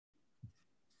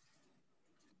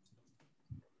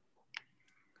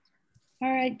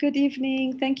All right, good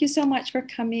evening. Thank you so much for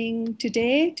coming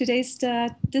today.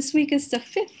 This week is the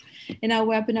fifth in our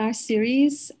webinar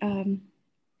series,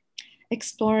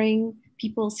 exploring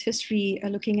people's history,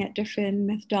 looking at different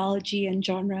methodology and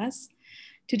genres.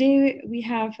 Today we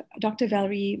have Dr.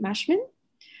 Valerie Mashman,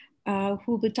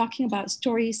 who will be talking about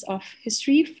stories of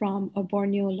history from a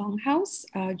Borneo Longhouse,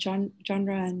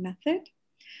 genre and method.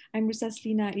 I'm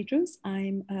Rusaslina Idrus.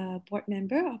 I'm a board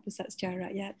member of Pusat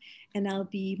Sejarah, Rakyat, and I'll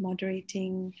be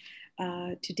moderating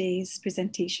today's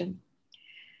presentation.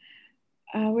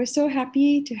 We're so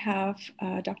happy to have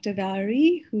Dr.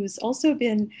 Valerie, who's also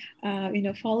been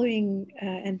following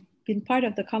and been part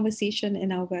of the conversation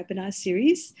in our webinar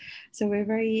series. So we're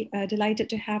very delighted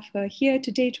to have her here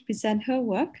today to present her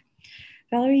work.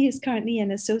 Valerie is currently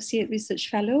an Associate Research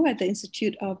Fellow at the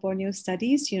Institute of Borneo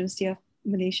Studies, University of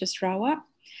Malaysia, Sarawak,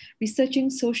 researching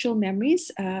social memories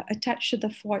attached to the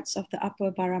forts of the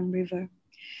Upper Baram River.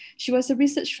 She was a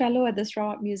research fellow at the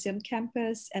Sarawak Museum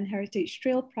Campus and Heritage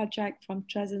Trail Project from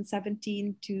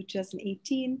 2017 to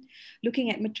 2018,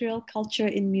 looking at material culture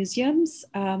in museums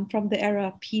from the era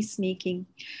of peacemaking.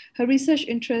 Her research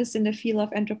interests in the field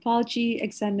of anthropology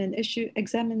examine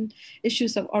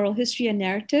issues of oral history and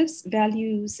narratives,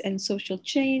 values and social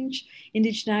change,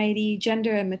 indigeneity,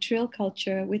 gender and material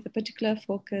culture, with a particular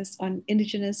focus on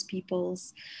indigenous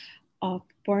peoples of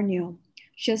Borneo.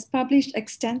 She has published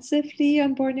extensively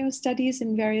on Borneo studies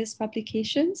in various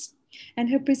publications, and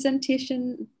her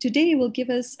presentation today will give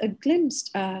us a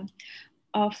glimpse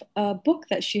of a book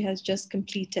that she has just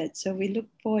completed. So we look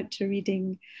forward to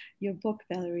reading your book,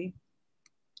 Valerie.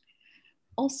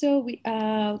 Also, we,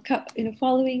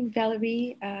 following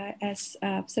Valerie as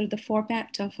sort of the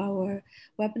format of our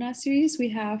webinar series, we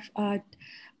have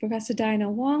Professor Diana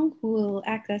Wong, who will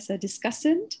act as a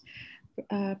discussant.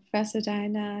 Professor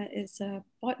Diana is a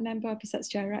board member of Pusat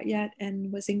Sejarah Rakyat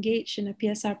and was engaged in a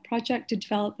PSR project to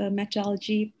develop a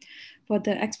methodology for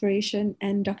the exploration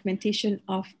and documentation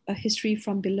of a history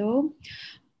from below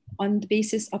on the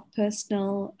basis of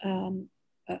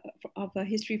a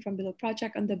history from below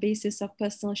project on the basis of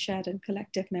personal, shared and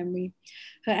collective memory.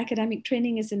 Her academic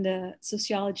training is in the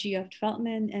sociology of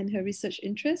development, and her research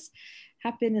interests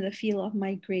have been in the field of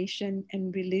migration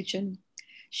and religion.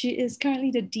 She is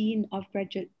currently the Dean of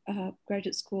Graduate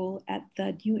School at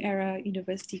the New Era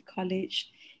University College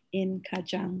in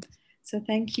Kajang. So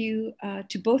thank you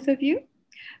to both of you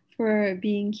for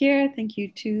being here. Thank you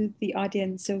to the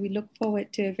audience. So we look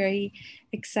forward to a very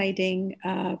exciting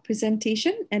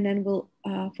presentation, and then we'll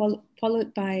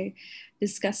followed by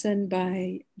discussion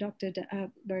by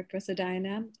Professor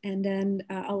Diana, and then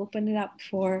I'll open it up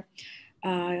for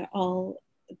all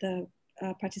the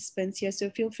participants here.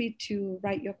 So feel free to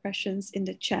write your questions in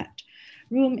the chat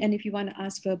room. And if you want to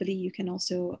ask verbally, you can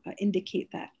also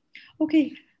indicate that.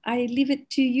 Okay, I leave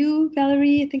it to you,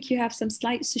 Valerie. I think you have some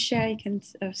slides to share. You can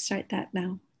start that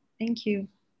now. Thank you.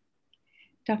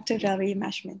 Dr. Valerie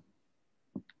Mashman.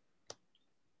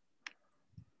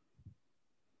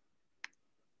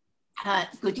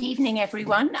 Good evening,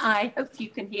 everyone. I hope you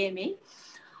can hear me.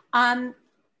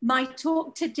 My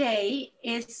talk today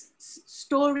is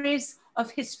Stories of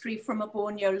History from a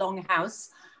Borneo Longhouse,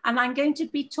 and I'm going to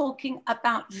be talking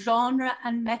about genre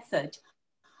and method.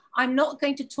 I'm not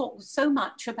going to talk so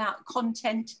much about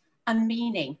content and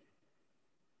meaning.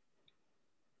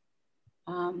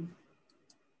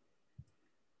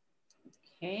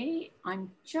 Okay,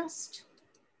 I'm just...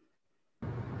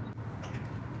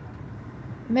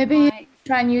 Maybe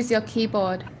try and use your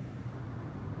keyboard.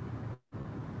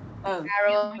 Oh,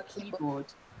 arrow my keyboard.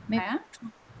 Yeah?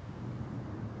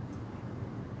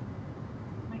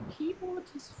 My keyboard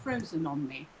is frozen on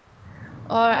me.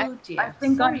 Or oh dear. I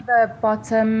think on the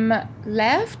bottom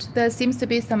left, there seems to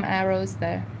be some arrows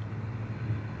there.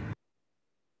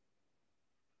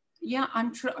 Yeah,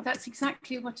 that's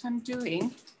exactly what I'm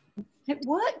doing. It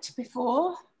worked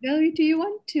before. Valerie, do you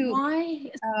want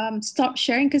to stop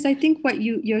sharing? Because I think what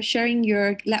you're sharing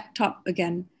your laptop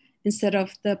again instead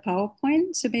of the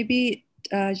PowerPoint. So maybe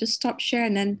just stop share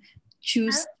and then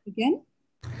choose again.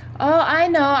 Oh, I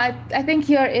know. I think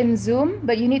you're in Zoom,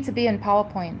 but you need to be in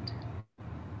PowerPoint.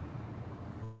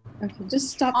 Okay, just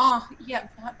stop. Ah, yeah,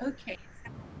 okay.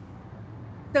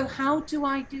 So how do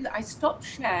I do that? I stop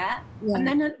share, yeah. And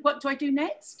then what do I do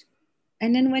next?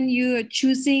 And then when you're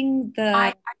choosing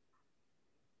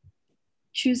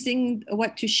choosing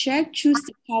what to share, choose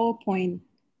the PowerPoint.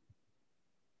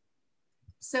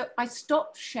 So I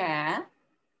stop share.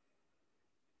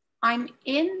 I'm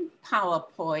in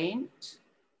PowerPoint.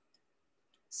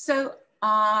 So,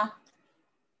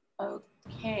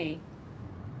 okay.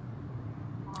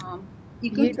 You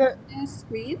go to the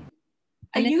screen.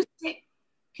 Are you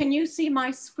Can you see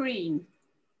my screen?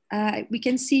 We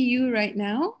can see you right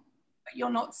now. But you're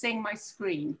not seeing my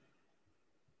screen.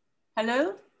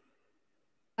 Hello?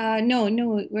 No,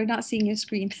 we're not seeing your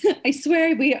screen. I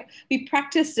swear we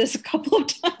practiced this a couple of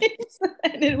times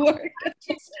and it worked.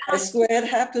 I swear it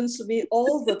happens to me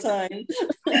all the time.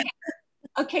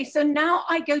 Okay, so now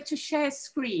I go to share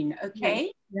screen,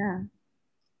 okay? Yeah.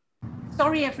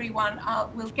 Sorry, everyone.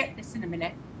 We'll get this in a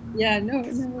minute. Yeah, no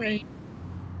worries.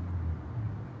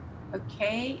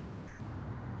 Okay,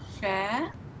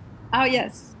 share. Oh,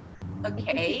 yes.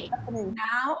 Okay,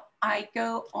 now I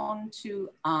go on to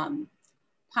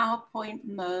PowerPoint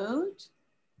mode.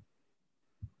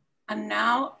 And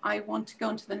now I want to go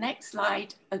on to the next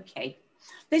slide. Okay,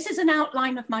 this is an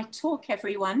outline of my talk,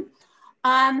 everyone.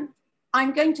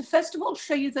 I'm going to first of all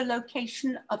show you the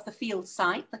location of the field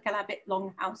site, the Calabit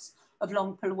Longhouse of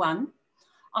Long Pulwan.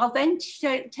 I'll then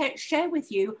share with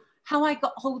you how I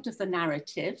got hold of the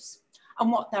narratives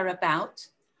and what they're about.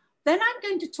 Then I'm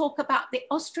going to talk about the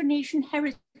Austronesian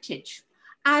heritage,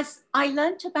 as I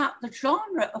learnt about the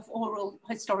genre of oral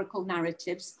historical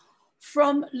narratives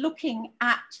from looking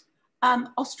at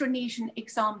Austronesian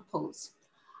examples.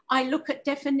 I look at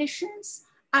definitions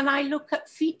and I look at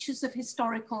features of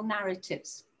historical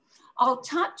narratives. I'll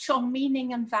touch on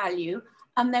meaning and value,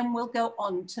 and then we'll go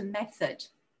on to method.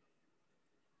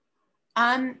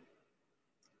 I'm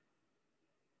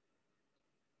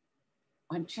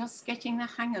just getting the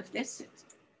hang of this.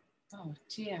 Oh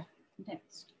dear,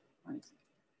 next.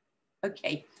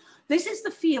 Okay, this is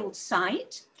the field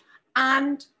site,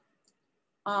 and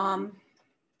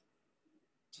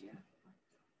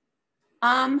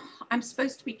I'm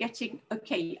supposed to be getting,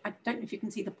 okay, I don't know if you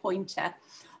can see the pointer.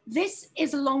 This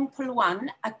is Long Pulwan,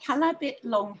 a Calabit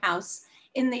longhouse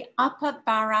in the upper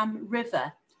Baram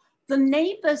River. The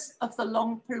neighbors of the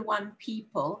Long Pulwan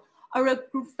people are a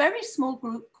very small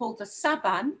group called the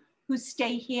Saban, who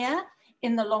stay here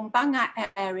in the Long Banga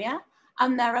area,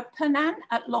 and there are Penan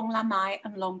at Long Lamai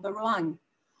and Long Beruang.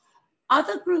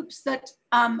 Other groups that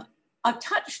are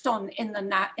touched on in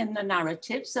the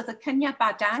narratives are the Kenya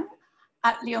Badang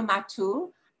at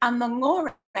Leomatu and the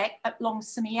Ngorek at Long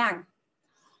Semiang.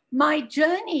 My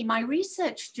journey, my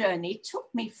research journey,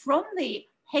 took me from the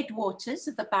headwaters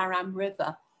of the Baram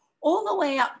River all the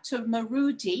way up to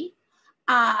Marudi,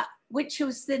 which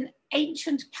was the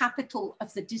ancient capital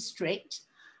of the district,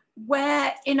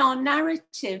 where in our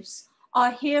narratives,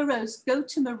 our heroes go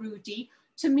to Marudi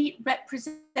to meet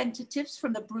representatives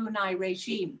from the Brunei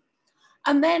regime.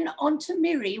 And then on to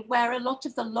Miri, where a lot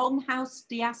of the Longhouse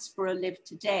diaspora live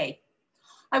today.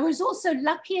 I was also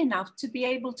lucky enough to be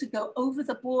able to go over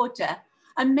the border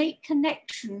and make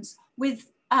connections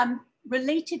with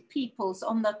related peoples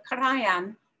on the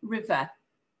Karayan River.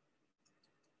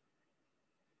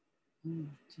 Oh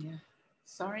dear,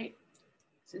 sorry,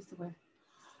 this is the word.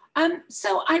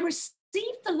 So I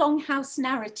received the Longhouse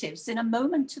narratives in a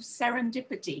moment of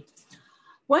serendipity.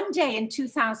 One day in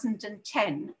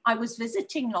 2010, I was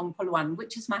visiting Long Pulwan,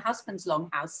 which is my husband's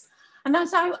longhouse, and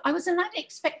as I was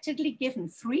unexpectedly given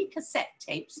 3 cassette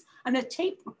tapes and a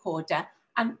tape recorder,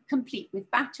 and complete with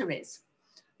batteries.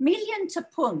 Milian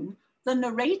Tapun, the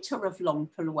narrator of Long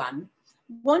Pulwan,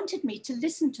 wanted me to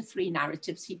listen to 3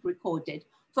 narratives he'd recorded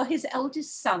for his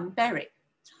eldest son, Beric.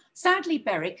 Sadly,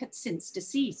 Beric had since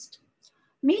deceased.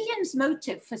 Milian's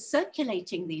motive for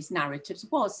circulating these narratives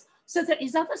was so that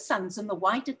his other sons and the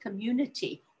wider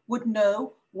community would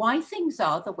know why things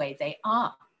are the way they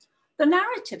are. The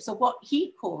narratives are what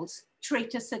he calls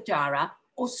Traitor Sejarah,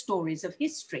 or stories of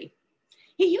history.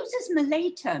 He uses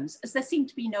Malay terms, as there seem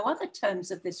to be no other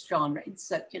terms of this genre in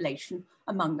circulation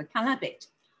among the Calabit.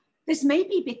 This may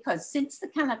be because since the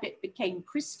Calabit became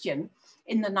Christian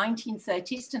in the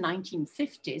 1930s to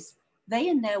 1950s, they,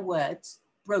 in their words,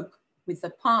 broke with the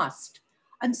past.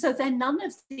 And so there are none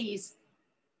of these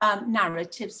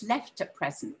narratives left at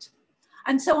present.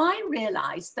 And so I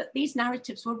realized that these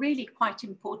narratives were really quite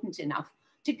important enough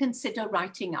to consider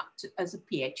writing up as a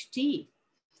PhD.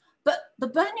 But the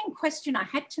burning question I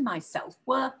had to myself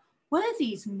were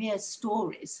these mere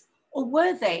stories, or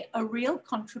were they a real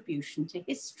contribution to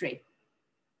history?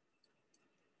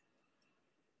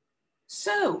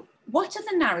 So what are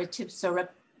the narratives,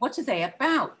 what are they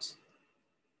about?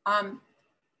 I'll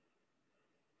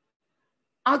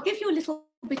give you a little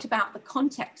bit about the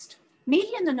context.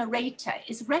 Milian, the narrator,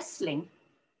 is wrestling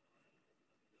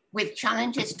with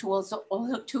challenges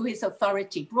to his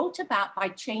authority brought about by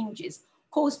changes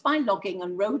caused by logging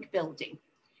and road building.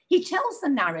 He tells the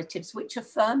narratives which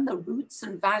affirm the roots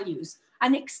and values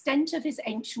and extent of his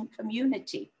ancient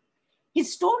community.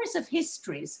 His stories of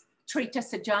histories, Traitor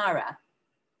Sejarah,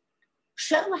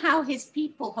 show how his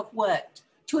people have worked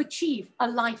to achieve a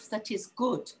life that is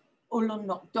good, ulun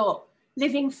nok do,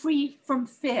 living free from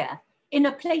fear in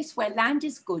a place where land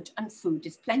is good and food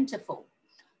is plentiful.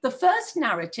 The first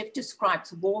narrative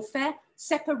describes warfare,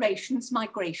 separations,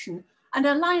 migration, and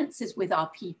alliances with our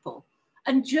people,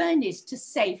 and journeys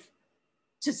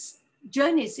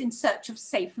journeys in search of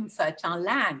safe and fertile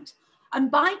land. And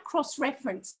by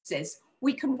cross-references,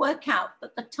 we can work out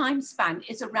that the time span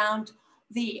is around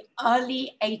the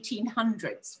early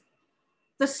 1800s.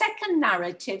 The second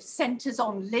narrative centers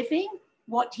on living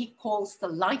what he calls the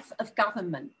life of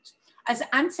government, as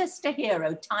ancestor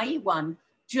hero Taiwan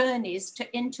journeys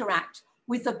to interact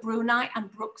with the Brunei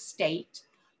and Brooke state,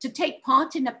 to take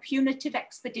part in a punitive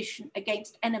expedition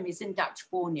against enemies in Dutch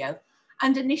Borneo,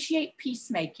 and initiate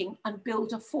peacemaking and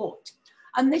build a fort.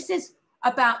 And this is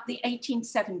about the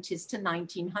 1870s to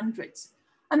 1900s.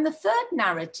 And the third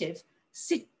narrative,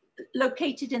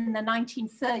 located in the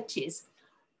 1930s,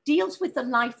 deals with the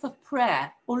life of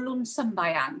prayer, Ulun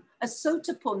Sembayang, as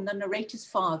Sotapun, the narrator's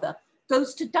father,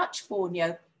 goes to Dutch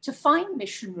Borneo to find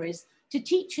missionaries to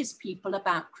teach his people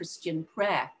about Christian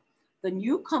prayer. The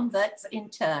new converts, in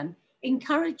turn,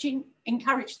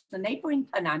 encouraged the neighboring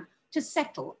Penang to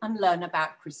settle and learn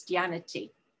about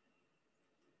Christianity.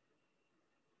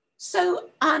 So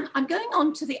I'm going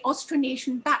on to the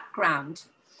Austronesian background.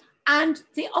 And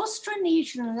the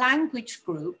Austronesian language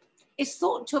group is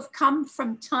thought to have come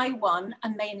from Taiwan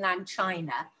and mainland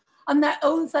China. And there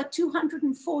are over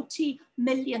 240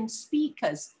 million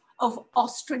speakers of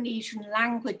Austronesian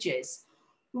languages,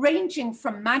 ranging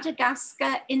from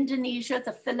Madagascar, Indonesia,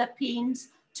 the Philippines,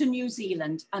 to New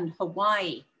Zealand and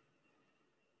Hawaii.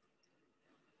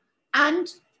 And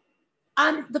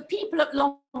the people at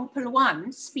Long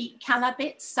Peluan speak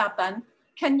Kalabit, Saban,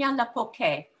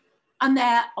 Kenyalapoke, and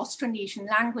their Austronesian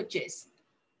languages.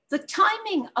 The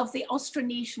timing of the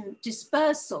Austronesian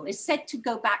dispersal is said to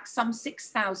go back some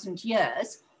 6,000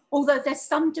 years, although there's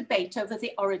some debate over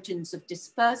the origins of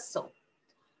dispersal.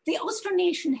 The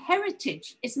Austronesian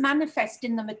heritage is manifest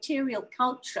in the material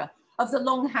culture of the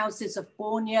Longhouses of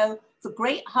Borneo, the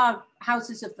great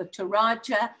houses of the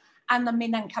Toraja, and the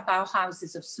Minangkabau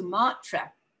houses of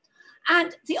Sumatra.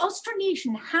 And the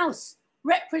Austronesian house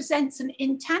represents an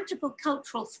intangible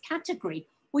cultural category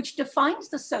which defines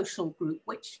the social group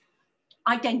which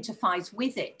identifies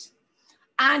with it.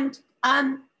 And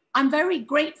I'm very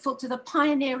grateful to the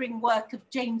pioneering work of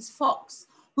James Fox,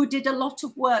 who did a lot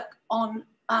of work on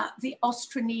the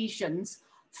Austronesians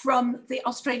from the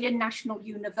Australian National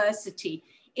University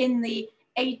in the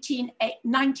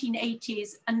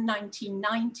 1980s and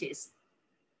 1990s.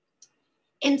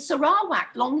 In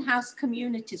Sarawak, longhouse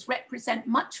communities represent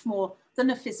much more than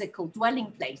a physical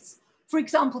dwelling place. For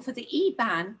example, for the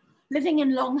Iban, living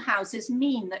in longhouses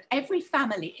mean that every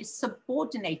family is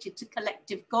subordinated to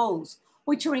collective goals,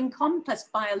 which are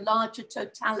encompassed by a larger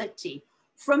totality,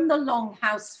 from the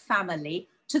longhouse family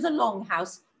to the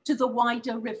longhouse to the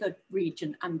wider river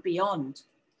region and beyond.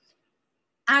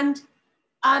 And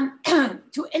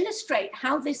to illustrate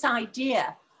how this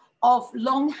idea of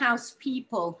longhouse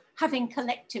people having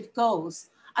collective goals,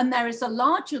 and there is a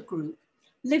larger group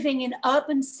living in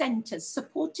urban centres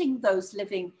supporting those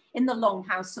living in the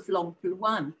longhouse of Long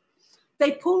Peluan.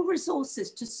 They pool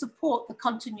resources to support the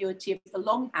continuity of the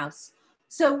longhouse.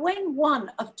 So when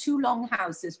one of two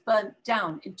longhouses burnt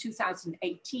down in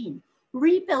 2018,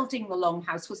 rebuilding the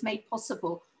longhouse was made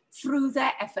possible through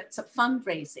their efforts at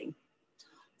fundraising.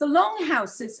 The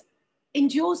longhouses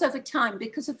endures over time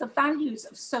because of the values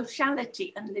of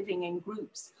sociality and living in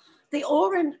groups. The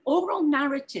oral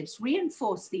narratives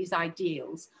reinforce these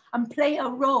ideals and play a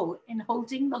role in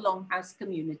holding the longhouse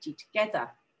community together.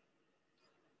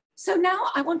 So now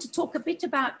I want to talk a bit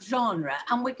about genre,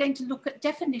 and we're going to look at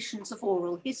definitions of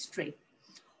oral history.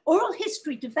 Oral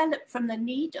history developed from the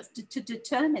need to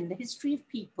determine the history of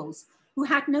peoples who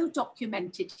had no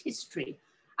documented history,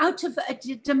 out of a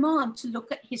demand to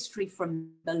look at history from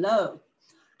below.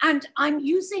 And I'm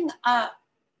using a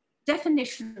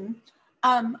definition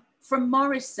from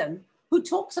Morrison, who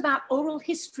talks about oral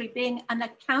history being an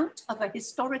account of a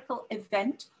historical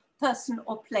event, person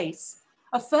or place,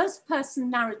 a first-person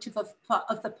narrative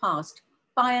of the past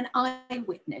by an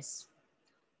eyewitness.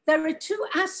 There are two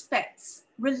aspects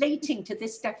relating to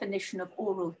this definition of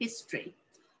oral history.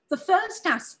 The first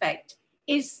aspect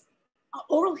is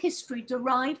oral history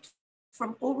derived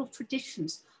from oral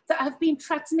traditions that have been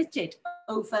transmitted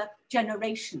over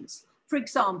generations. For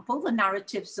example, the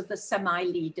narratives of the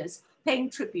Semai leaders paying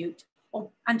tribute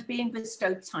and being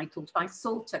bestowed titles by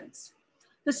sultans.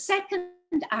 The second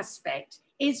aspect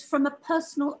is from a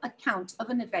personal account of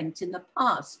an event in the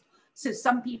past. So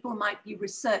some people might be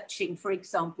researching, for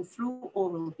example, through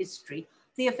oral history,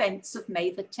 the events of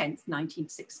May the 10th,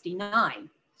 1969.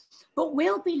 But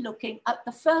we'll be looking at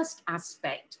the first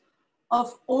aspect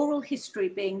of oral history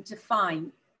being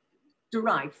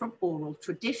derived from oral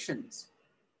traditions.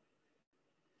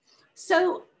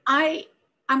 So I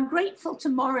am grateful to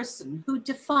Morrison, who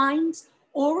defines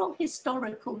oral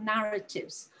historical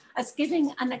narratives as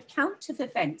giving an account of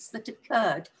events that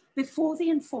occurred before the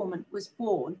informant was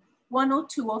born 1 or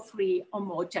 2 or 3 or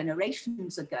more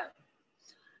generations ago.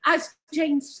 As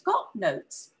Jane Scott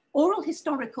notes, oral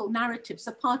historical narratives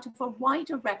are part of a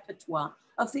wider repertoire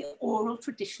of the oral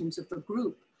traditions of the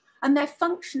group, and their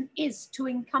function is to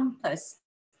encompass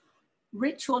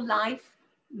ritual life,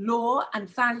 law, and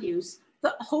values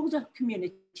that hold a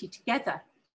community together.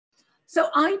 So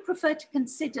I prefer to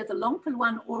consider the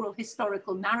Longpuluan oral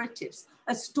historical narratives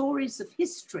as stories of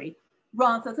history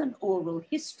rather than oral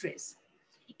histories.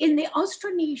 In the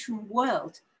Austronesian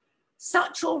world,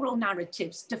 such oral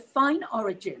narratives define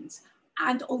origins,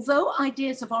 and although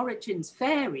ideas of origins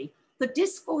vary, the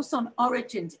discourse on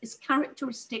origins is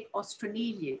characteristic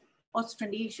Austronesian,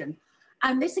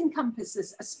 and this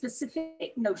encompasses a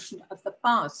specific notion of the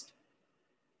past.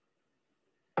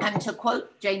 And to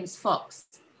quote James Fox,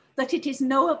 that it is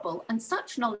knowable and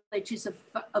such knowledge is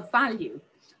of value,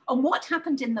 and what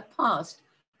happened in the past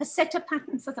has set a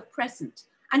pattern for the present,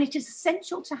 and it is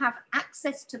essential to have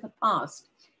access to the past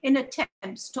in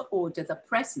attempts to order the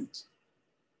present.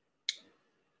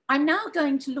 I'm now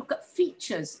going to look at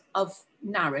features of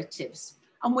narratives,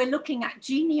 and we're looking at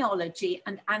genealogy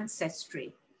and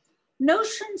ancestry.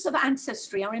 Notions of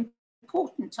ancestry are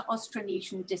important to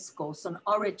Austronesian discourse on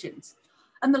origins,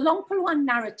 and the Longpuluan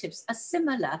narratives are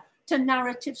similar to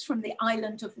narratives from the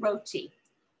island of Roti.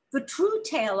 The true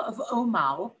tale of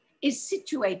Omau is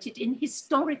situated in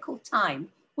historical time,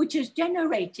 which is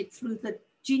generated through the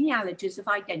genealogies of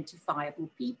identifiable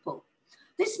people.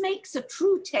 This makes a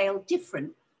true tale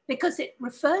different because it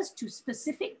refers to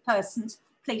specific persons,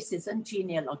 places, and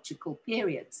genealogical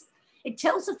periods. It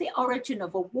tells of the origin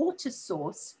of a water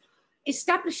source,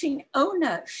 establishing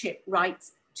ownership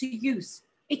rights to use.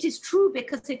 It is true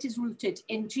because it is rooted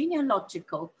in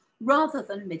genealogical rather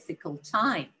than mythical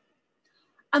time.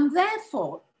 And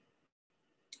therefore,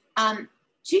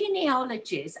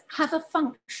 genealogies have a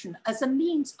function as a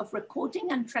means of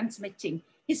recording and transmitting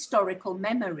historical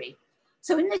memory.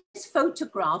 So in this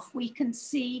photograph, we can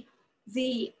see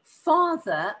the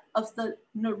father of the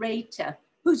narrator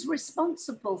who's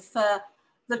responsible for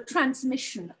the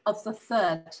transmission of the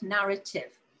third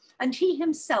narrative. And he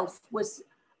himself was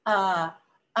a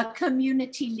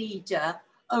community leader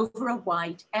over a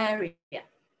wide area.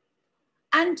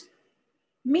 And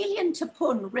Milian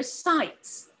Tapun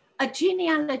recites a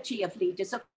genealogy of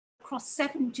leaders across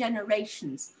 7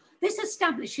 generations. This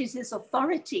establishes his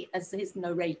authority as his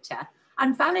narrator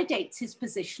and validates his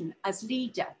position as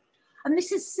leader. And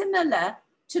this is similar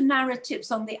to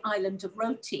narratives on the island of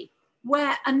Roti,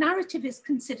 where a narrative is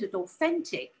considered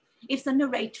authentic if the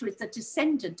narrator is the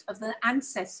descendant of the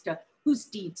ancestor whose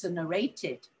deeds are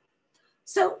narrated.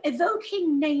 So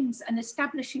evoking names and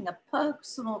establishing a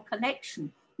personal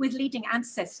connection with leading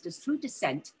ancestors through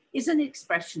descent is an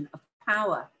expression of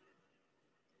power.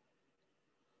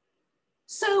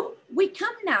 So we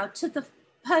come now to the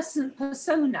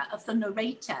persona of the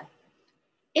narrator.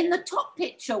 In the top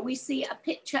picture, we see a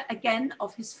picture again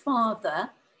of his father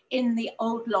in the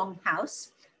old Longhouse.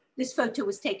 This photo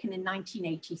was taken in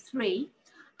 1983.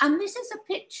 And this is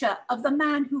a picture of the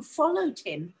man who followed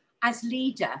him as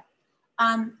leader.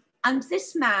 And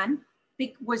this man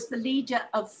was the leader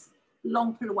of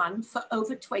Longpuluan for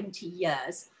over 20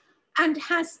 years and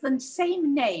has the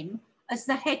same name as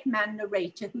the headman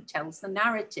narrator who tells the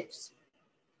narratives.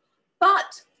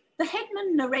 But the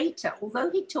headman narrator,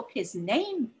 although he took his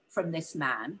name from this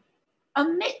man,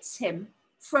 omits him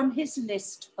from his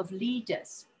list of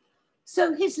leaders.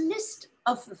 So his list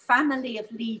of the family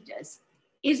of leaders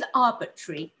is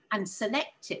arbitrary and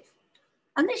selective.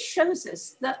 And this shows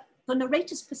us that the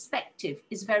narrator's perspective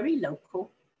is very local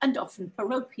and often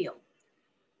parochial.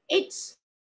 It's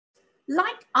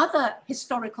like other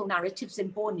historical narratives in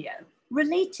Borneo,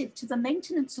 related to the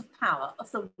maintenance of power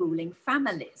of the ruling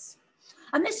families.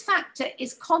 And this factor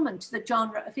is common to the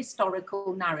genre of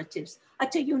historical narratives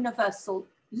at a universal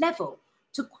level.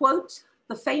 To quote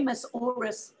the famous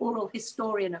oral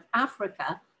historian of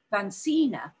Africa, Van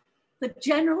Sina, the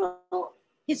general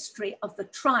history of the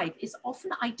tribe is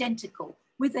often identical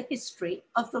with the history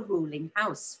of the ruling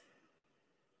house.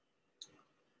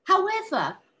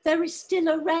 However, there is still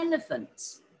a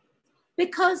relevance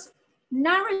because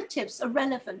narratives are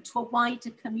relevant to a wider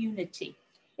community.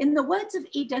 In the words of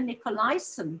Ida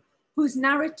Nicolaisen, whose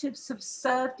narratives have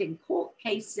served in court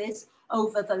cases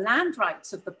over the land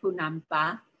rights of the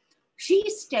Punamba, she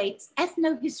states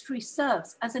ethnohistory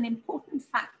serves as an important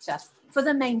factor for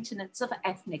the maintenance of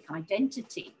ethnic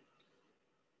identity.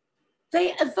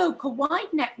 They evoke a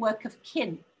wide network of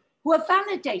kin who are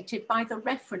validated by the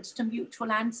reference to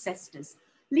mutual ancestors,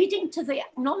 leading to the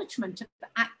acknowledgement of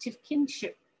active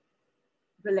kinship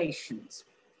relations.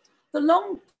 The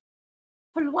Long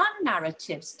Pulwan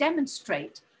narratives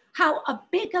demonstrate how a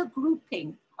bigger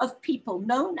grouping of people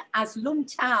known as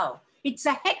Luntao, it's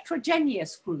a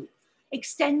heterogeneous group,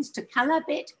 extends to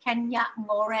Kalabit, Kenya,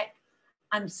 Ngorek,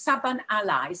 and Saban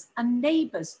allies and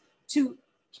neighbors to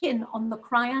kin on the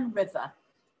Krayan River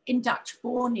in Dutch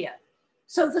Borneo.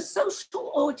 So the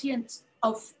social audience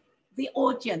of the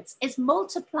audience is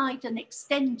multiplied and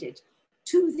extended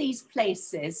to these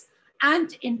places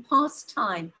and in past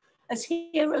time as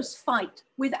heroes fight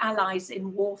with allies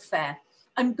in warfare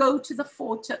and go to the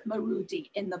fort at Marudi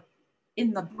in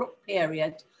the Brook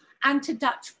period and to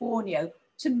Dutch Borneo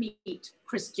to meet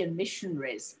Christian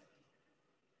missionaries.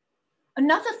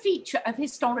 Another feature of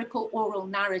historical oral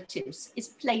narratives is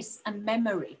place and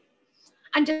memory,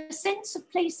 and a sense of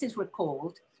place is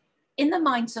recalled in the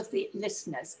minds of the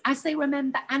listeners as they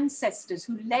remember ancestors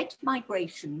who led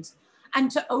migrations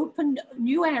and to open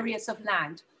new areas of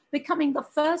land, becoming the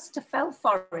first to fell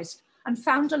forest and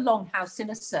found a longhouse in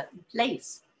a certain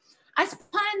place. As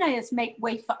pioneers make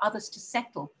way for others to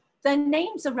settle, their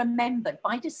names are remembered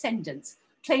by descendants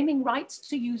claiming rights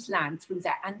to use land through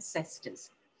their ancestors.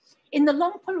 In the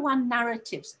Long Pulwan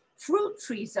narratives, fruit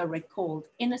trees are recalled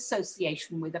in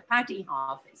association with a paddy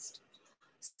harvest.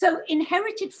 So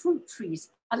inherited fruit trees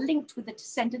are linked with the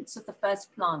descendants of the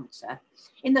first planter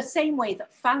in the same way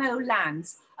that fallow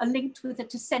lands are linked with the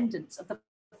descendants of the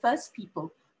first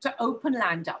people to open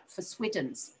land up for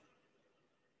Swiddens.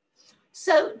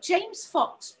 So James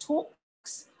Fox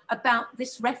talks about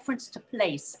this reference to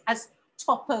place as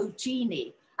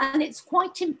topogeny, and it's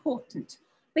quite important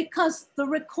because the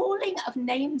recalling of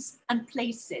names and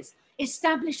places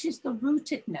establishes the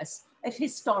rootedness of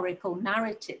historical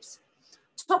narratives.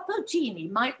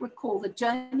 Topogeny might recall the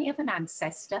journey of an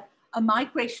ancestor, a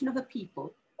migration of a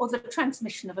people, or the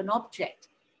transmission of an object.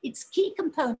 Its key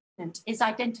component is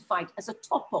identified as a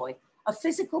topoi, a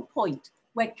physical point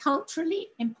where culturally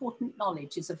important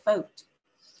knowledge is evoked.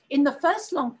 In the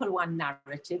first Long Pulwan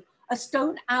narrative, a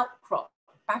stone outcrop,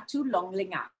 Batu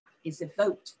Longlingak, is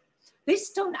evoked. This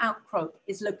stone outcrop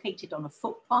is located on a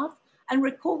footpath and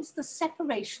recalls the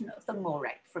separation of the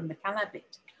Ngorek from the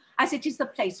Kalabit, as it is the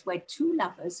place where two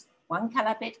lovers, one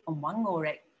Kalabit and one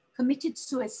Ngorek, committed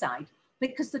suicide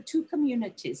because the two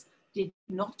communities did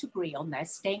not agree on their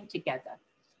staying together.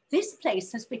 This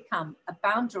place has become a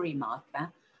boundary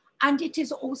marker, and it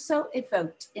is also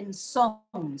evoked in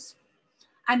songs.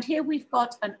 And here we've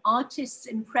got an artist's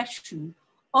impression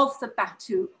of the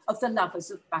Batu, of the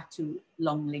lovers of Batu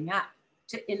Longlingak,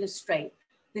 to illustrate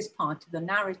this part of the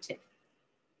narrative.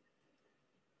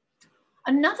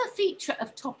 Another feature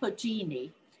of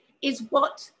topogeny is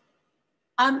what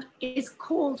is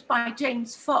called by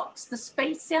James Fox the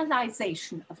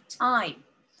spatialization of time.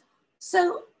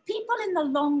 So people in the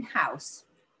Longhouse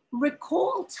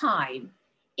recall time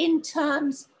in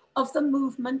terms of the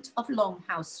movement of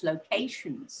Longhouse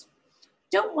locations.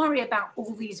 Don't worry about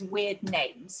all these weird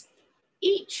names.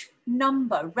 Each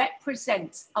number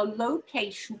represents a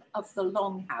location of the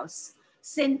Longhouse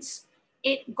since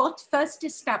it got first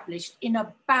established in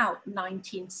about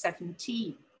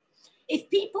 1917. If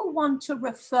people want to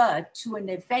refer to an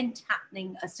event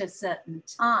happening at a certain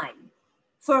time,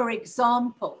 for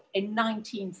example, in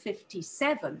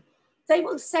 1957, they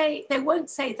won't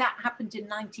say that happened in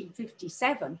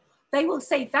 1957. They will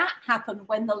say that happened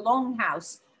when the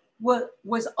Longhouse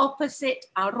was opposite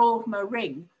Arorma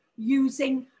Ring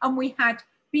and we had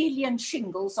Belian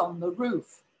shingles on the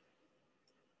roof.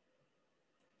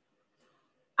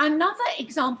 Another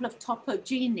example of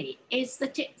topogeny is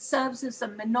that it serves as a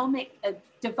mnemonic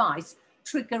device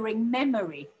triggering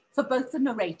memory for both the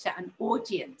narrator and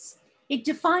audience. It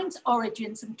defines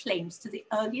origins and claims to the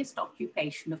earliest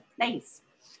occupation of place.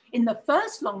 In the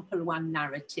first Long Pulwan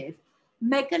narrative,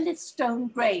 megalith stone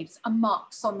graves are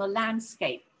marks on the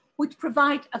landscape, which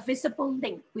provide a visible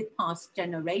link with past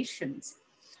generations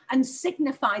and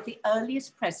signify the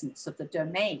earliest presence of the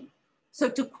domain. So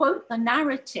to quote the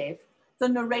narrative, the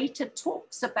narrator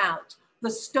talks about the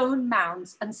stone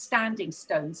mounds and standing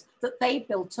stones that they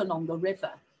built along the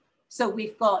river. So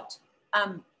we've got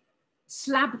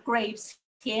slab graves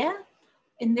here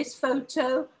in this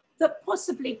photo. that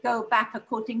possibly go back,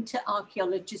 according to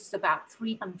archaeologists, about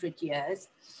 300 years.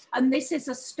 And this is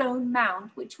a stone mound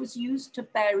which was used to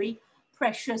bury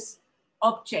precious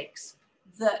objects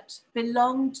that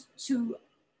belonged to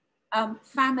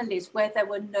families where there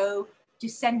were no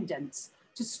descendants,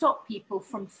 to stop people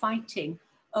from fighting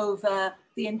over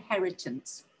the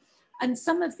inheritance. And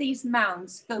some of these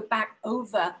mounds go back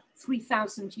over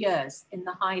 3,000 years in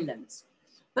the highlands.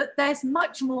 But there's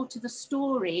much more to the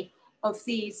story of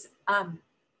these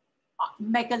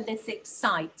megalithic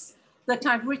sites that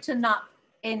I've written up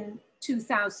in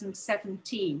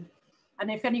 2017.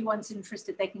 And if anyone's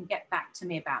interested, they can get back to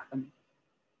me about them.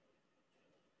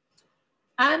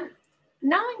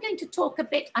 Now I'm going to talk a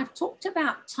bit, I've talked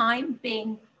about time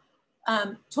being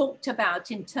talked about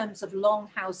in terms of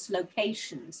longhouse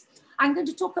locations. I'm going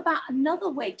to talk about another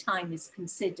way time is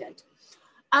considered.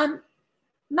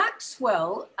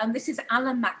 Maxwell, and this is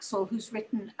Alan Maxwell, who's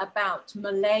written about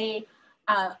Malay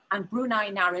and Brunei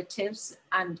narratives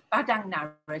and Badang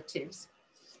narratives.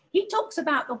 He talks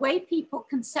about the way people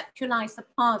conceptualize the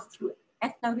past through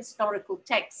ethno-historical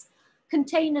texts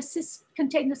contain a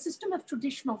system of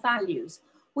traditional values,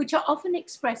 which are often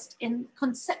expressed in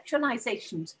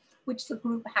conceptualizations which the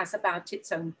group has about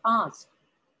its own past.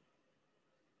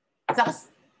 Thus,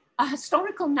 a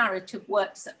historical narrative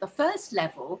works at the first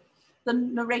level. The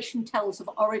narration tells of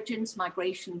origins,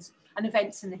 migrations, and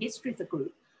events in the history of the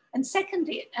group. And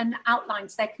secondly, it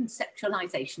outlines their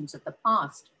conceptualizations of the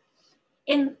past.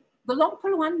 In the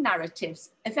Longpuluan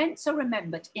narratives, events are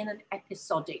remembered in an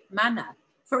episodic manner.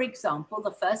 For example,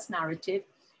 the first narrative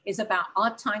is about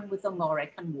our time with the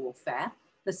Ngorek and warfare.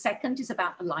 The second is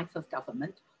about the life of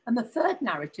government. And the third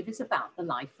narrative is about the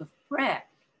life of prayer,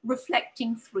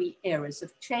 reflecting 3 eras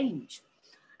of change.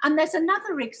 And there's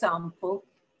another example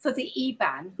for the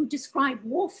Iban, who describe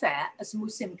warfare as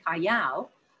Musim Kayau,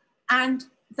 and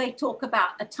they talk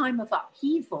about a time of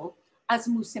upheaval as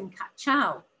Musim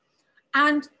Kacau.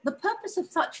 And the purpose of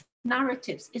such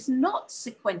narratives is not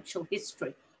sequential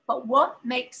history, but what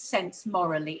makes sense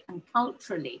morally and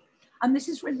culturally. And this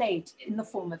is relayed in the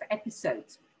form of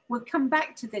episodes. We'll come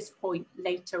back to this point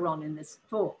later on in this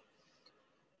talk.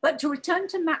 But to return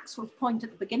to Maxwell's point at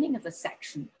the beginning of the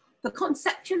section, the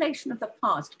conceptualization of the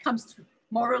past comes through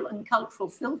moral and cultural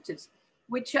filters,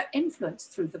 which are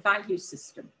influenced through the value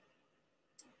system.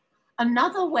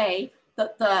 Another way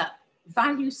that the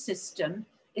value system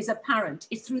is apparent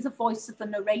is through the voice of the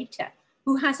narrator,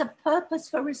 who has a purpose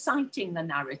for reciting the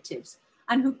narratives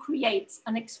and who creates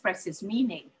and expresses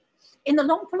meaning. In the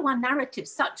Longpuluan narrative,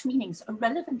 such meanings are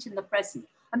relevant in the present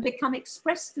and become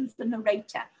expressed through the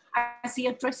narrator as he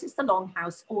addresses the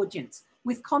Longhouse audience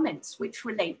with comments which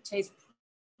relate to his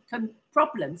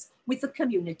problems with the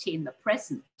community in the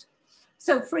present.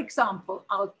 So for example,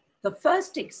 the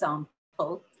first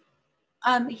example,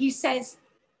 he says,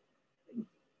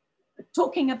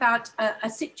 talking about a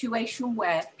situation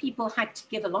where people had to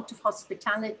give a lot of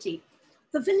hospitality,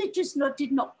 the villagers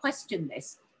did not question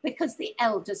this because the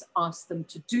elders asked them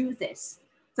to do this.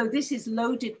 So this is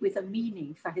loaded with a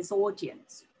meaning for his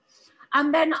audience.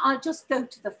 And then I'll just go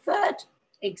to the third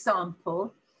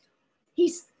example.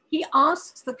 He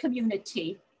asks the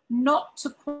community not to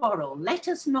quarrel. Let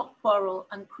us not quarrel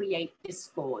and create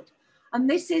discord. And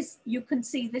this is, you can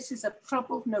see this is a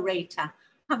troubled narrator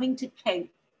having to cope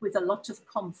with a lot of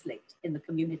conflict in the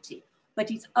community. But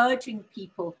he's urging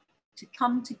people to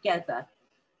come together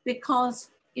because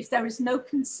if there is no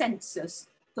consensus,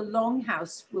 the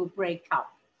Longhouse will break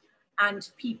up and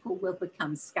people will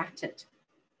become scattered.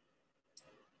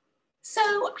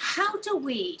 So how do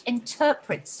we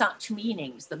interpret such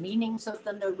meanings, the meanings of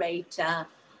the narrator,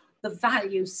 the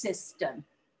value system?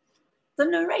 The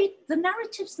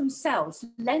narratives themselves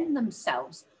lend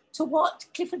themselves to what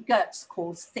Clifford Geertz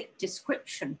calls thick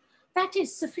description, that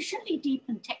is, sufficiently deep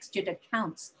and textured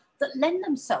accounts that lend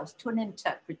themselves to an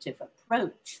interpretive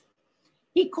approach.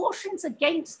 He cautions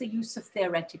against the use of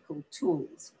theoretical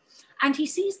tools, and he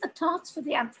sees the task for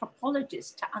the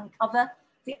anthropologist to uncover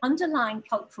the underlying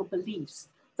cultural beliefs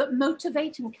that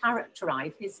motivate and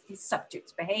characterize his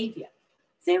subject's behavior.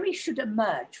 Theory should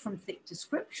emerge from thick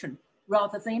description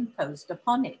rather than imposed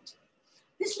upon it.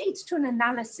 This leads to an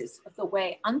analysis of the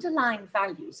way underlying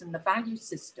values and the value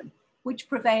system which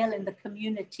prevail in the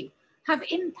community have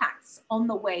impacts on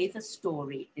the way the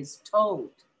story is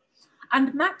told.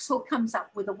 And Maxwell comes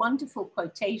up with a wonderful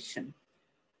quotation.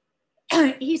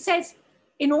 He says,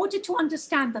 in order to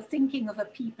understand the thinking of a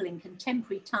people in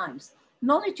contemporary times,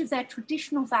 knowledge of their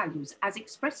traditional values as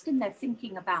expressed in their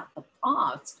thinking about the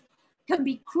past can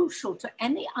be crucial to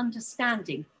any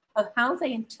understanding of how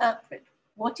they interpret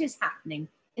what is happening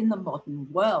in the modern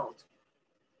world.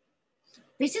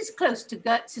 This is close to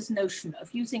Goetz's notion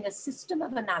of using a system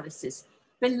of analysis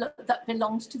that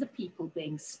belongs to the people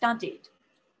being studied.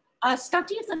 A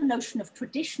study of the notion of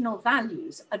traditional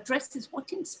values addresses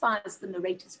what inspires the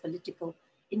narrator's political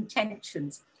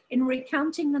intentions in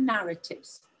recounting the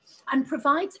narratives and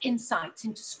provides insights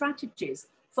into strategies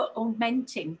for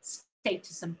augmenting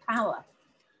status and power.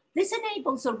 This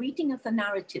enables a reading of the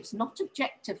narratives not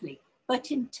objectively,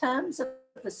 but in terms of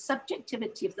the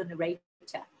subjectivity of the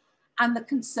narrator and the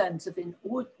concerns of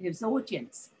his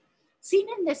audience. Seen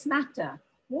in this matter,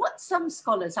 what some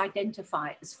scholars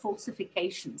identify as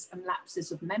falsifications and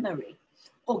lapses of memory,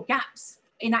 or gaps,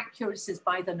 inaccuracies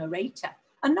by the narrator,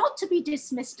 are not to be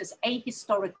dismissed as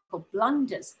ahistorical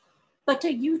blunders, but are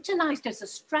utilized as a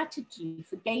strategy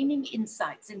for gaining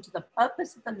insights into the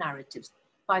purpose of the narratives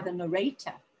by the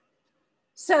narrator.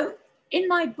 So in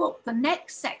my book, the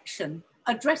next section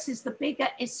addresses the bigger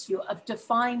issue of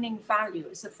defining value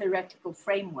as a theoretical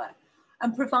framework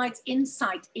and provides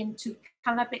insight into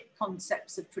Calabic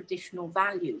concepts of traditional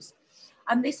values.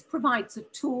 And this provides a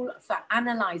tool for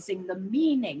analyzing the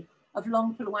meaning of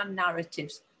Long Peluan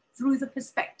narratives through the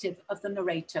perspective of the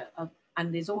narrator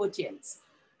and his audience.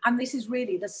 And this is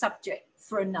really the subject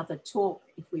for another talk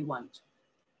if we want.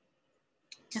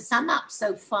 To sum up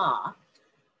so far,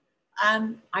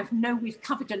 I know we've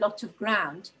covered a lot of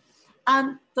ground.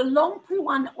 The Long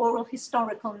Peluan oral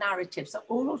historical narratives are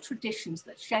oral traditions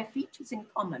that share features in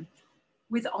common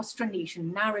with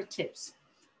Austronesian narratives.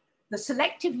 The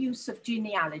selective use of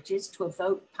genealogies to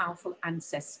evoke powerful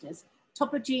ancestors,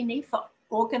 topogeny for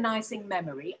organizing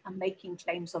memory and making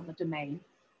claims on the domain,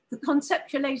 the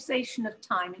conceptualization of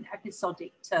time in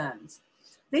episodic terms.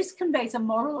 This conveys a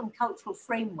moral and cultural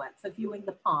framework for viewing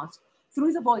the past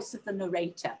through the voice of the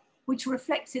narrator, which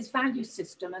reflects his value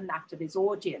system and that of his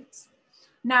audience.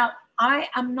 Now, I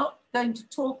am not going to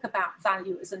talk about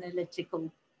value as an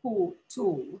analytical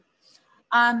tool,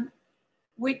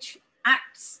 which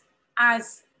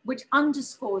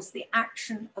underscores the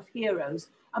action of heroes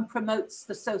and promotes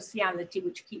the sociality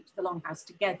which keeps the Longhouse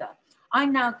together.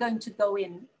 I'm now going to go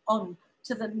on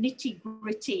to the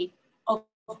nitty-gritty of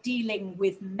dealing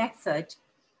with method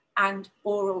and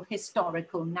oral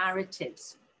historical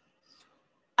narratives.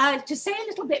 To say a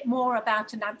little bit more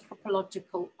about an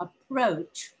anthropological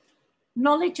approach,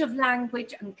 knowledge of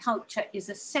language and culture is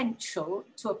essential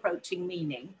to approaching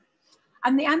meaning.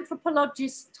 And the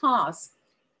anthropologist's task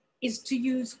is to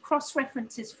use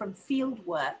cross-references from field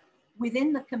work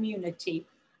within the community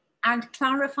and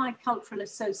clarify cultural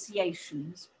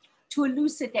associations to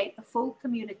elucidate the full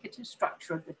communicative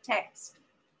structure of the text.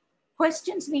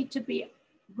 Questions need to be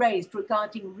raised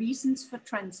regarding reasons for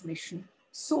transmission,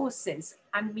 sources,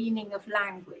 and meaning of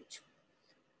language.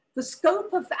 The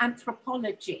scope of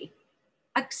anthropology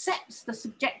accepts the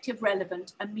subjective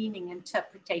relevant and meaning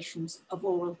interpretations of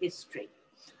oral history,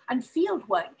 and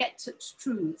fieldwork gets at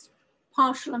truths,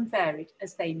 partial and varied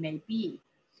as they may be.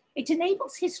 It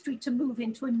enables history to move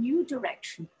into a new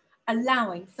direction,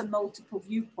 allowing for multiple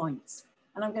viewpoints.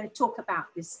 And I'm going to talk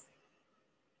about this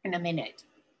in a minute.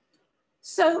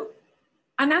 So,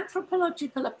 an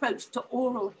anthropological approach to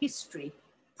oral history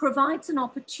provides an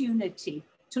opportunity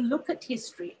to look at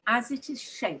history as it is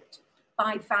shaped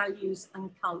by values and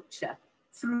culture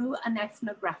through an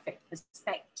ethnographic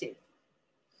perspective.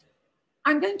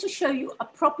 I'm going to show you a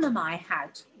problem I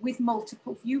had with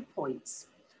multiple viewpoints.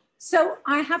 So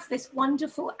I have this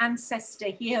wonderful ancestor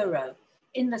hero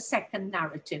in the second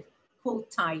narrative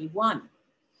called Taiwan.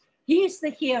 He is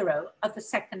the hero of the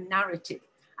second narrative,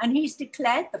 and he's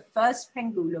declared the first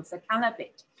Pengulu of the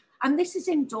Calabit. And this is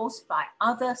endorsed by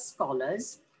other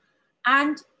scholars.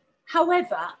 And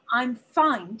however, I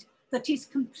find that he's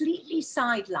completely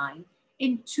sidelined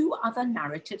in two other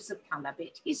narratives of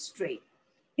Calabit history.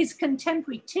 His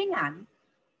contemporary Tingan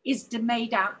is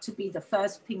made out to be the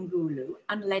first Pengulu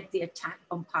and led the attack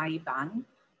on Paiban.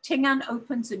 Tingan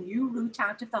opens a new route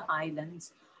out of the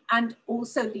highlands and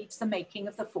also leads the making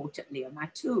of the fort at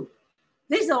Leomatu.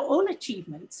 These are all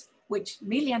achievements which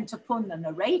Milian Tapun, the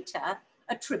narrator,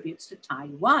 attributes to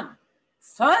Taiwan.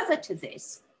 Further to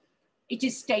this, it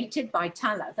is stated by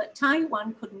Tala that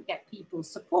Taiwan couldn't get people's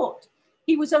support.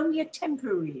 He was only a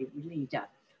temporary leader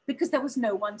because there was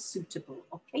no one suitable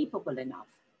or capable enough.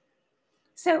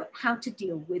 So how to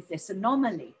deal with this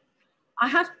anomaly? I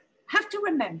have to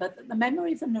remember that the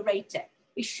memory of the narrator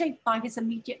is shaped by his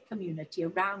immediate community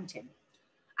around him.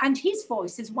 And his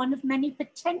voice is one of many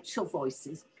potential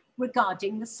voices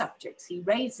regarding the subjects he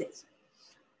raises.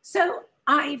 So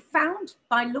I found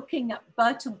by looking at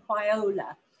Burt and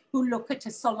Quayola, who look at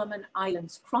a Solomon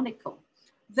Islands chronicle,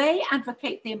 they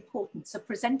advocate the importance of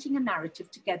presenting a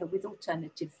narrative together with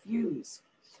alternative views.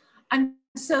 And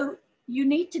so you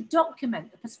need to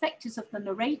document the perspectives of the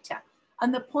narrator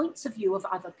and the points of view of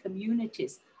other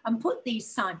communities and put these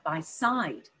side by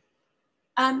side.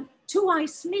 Tu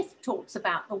Smith talks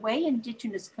about the way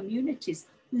Indigenous communities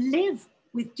live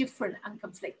with different and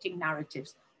conflicting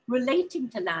narratives relating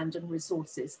to land and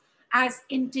resources as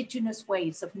Indigenous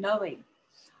ways of knowing.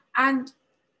 And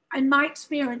in my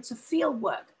experience of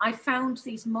fieldwork, I found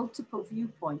these multiple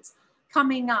viewpoints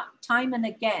coming up time and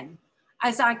again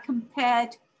as I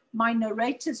compared my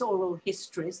narrator's oral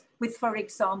histories with, for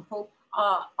example,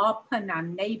 our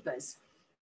Penan neighbors.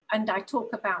 And I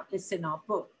talk about this in our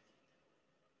book.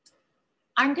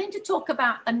 I'm going to talk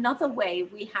about another way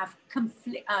we have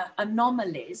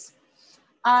anomalies,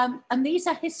 and these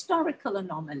are historical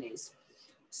anomalies.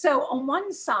 So on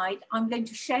one side, I'm going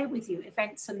to share with you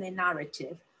events in their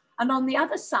narrative, and on the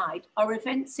other side are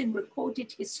events in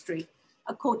recorded history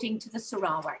according to the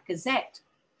Sarawak Gazette.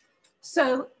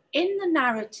 So in the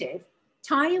narrative,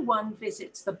 Taiwan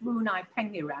visits the Brunei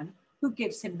Pengiran, who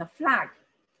gives him the flag.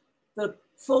 The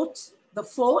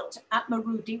fort at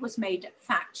Marudi was made of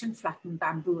thatch and flattened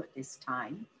bamboo at this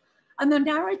time. And the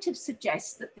narrative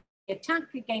suggests that the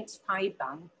attack against Pai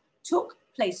Bang took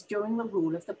place during the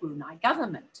rule of the Brunei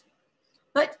government.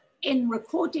 But in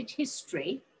recorded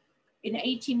history, in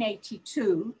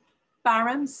 1882,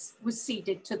 Baram was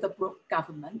ceded to the Brooke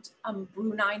government and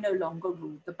Brunei no longer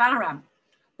ruled the Baram.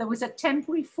 There was a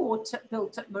temporary fort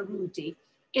built at Marudi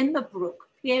in the Brooke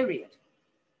period.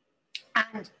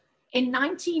 And in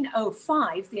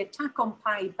 1905, the attack on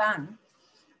Pai Bang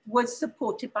was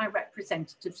supported by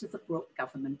representatives of the Brooke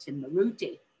government in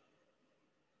Marudi.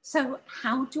 So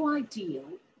how do I deal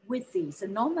with these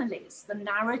anomalies? The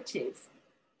narrative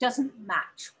doesn't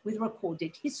match with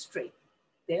recorded history.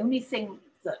 The only thing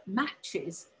that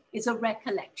matches is a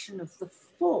recollection of the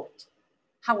fort.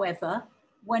 However,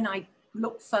 when I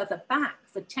look further back,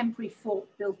 the temporary fort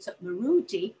built at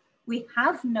Marudi, we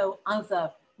have no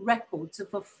other records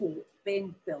of a fort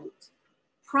being built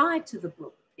prior to the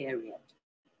Brooke period.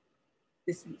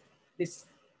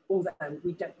 Although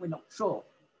we're not sure.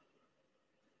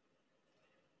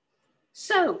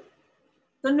 So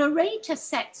the narrator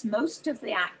sets most of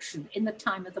the action in the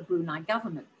time of the Brunei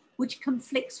government, which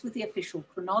conflicts with the official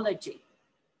chronology.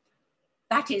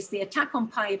 That is, the attack on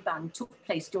Pai Bang took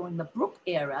place during the Brooke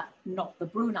era, not the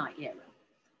Brunei era.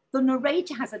 The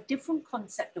narrator has a different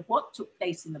concept of what took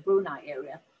place in the Brunei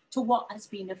era to what has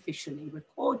been officially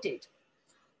recorded.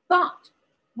 But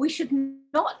we should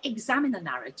not examine the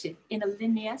narrative in a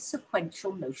linear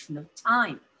sequential notion of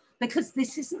time, because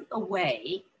this isn't the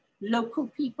way local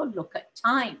people look at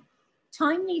time.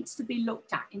 Time needs to be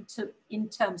looked at in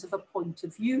terms of a point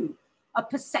of view, a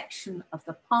perception of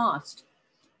the past.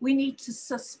 We need to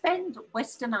suspend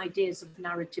Western ideas of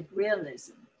narrative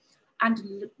realism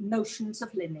and notions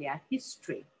of linear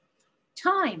history.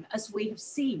 Time, as we have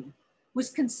seen, was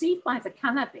conceived by the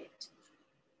Kanabit,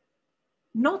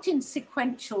 not in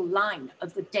sequential line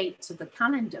of the dates of the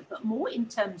calendar, but more in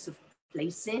terms of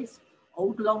places,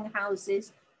 old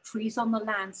longhouses, trees on the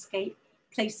landscape,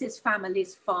 places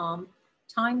families farm,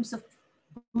 times of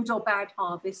good or bad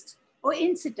harvests, or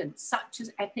incidents such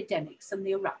as epidemics and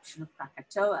the eruption of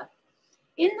Krakatoa.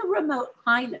 In the remote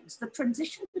highlands, the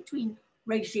transition between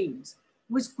regimes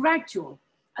was gradual,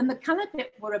 and the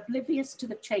Kanabit were oblivious to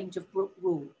the change of Brooke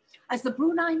rule, as the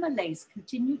Brunei Malays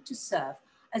continued to serve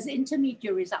as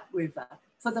intermediaries upriver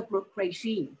for the Brooke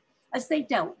regime, as they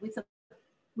dealt with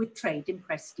trade in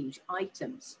prestige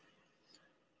items.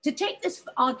 To take this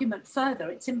argument further,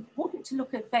 it's important to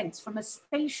look at events from a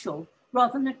spatial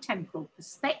rather than a temporal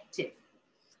perspective.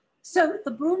 So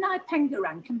the Brunei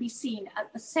Pengiran can be seen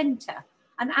at the center,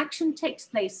 and action takes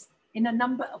place in a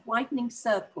number of widening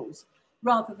circles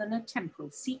rather than a temporal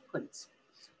sequence.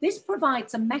 This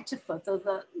provides a metaphor for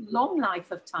the long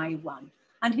life of Taiwan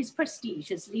and his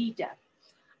prestige as leader.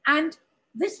 And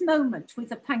this moment with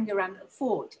the Pengiran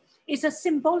fort is a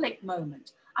symbolic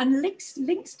moment and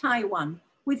links Taiwan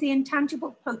with the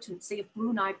intangible potency of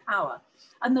Brunei power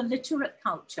and the literate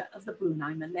culture of the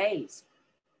Brunei Malays.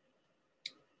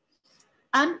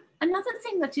 Another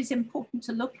thing that is important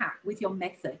to look at with your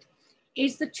method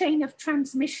is the chain of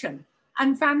transmission.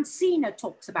 And Van Sina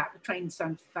talks about the trains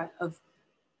of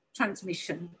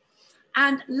transmission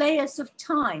and layers of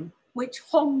time, which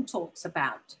Wong talks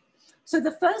about. So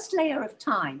the first layer of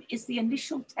time is the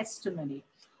initial testimony,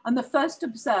 and the first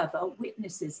observer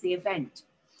witnesses the event.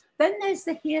 Then there's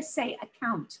the hearsay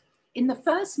account. In the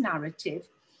first narrative,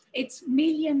 it's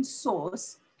Milian's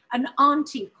source, an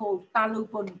auntie called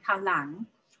Balubun Kalang,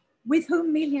 with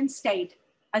whom Milian stayed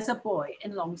as a boy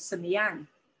in Long Semiang.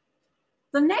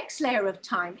 The next layer of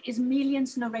time is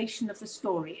Melian's narration of the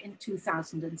story in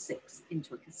 2006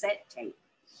 into a cassette tape.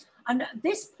 And at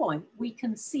this point, we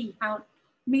can see how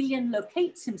Melian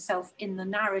locates himself in the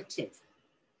narrative.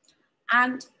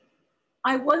 And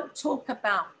I won't talk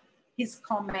about his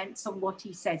comments on what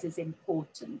he says is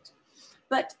important,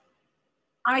 but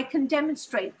I can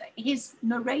demonstrate that his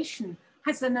narration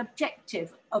has an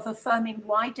objective of affirming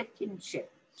wider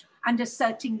kinship and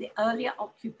asserting the earlier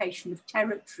occupation of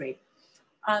territory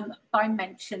by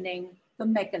mentioning the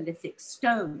megalithic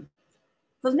stone.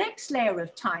 The next layer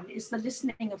of time is the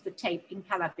listening of the tape in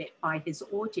Kalabit by his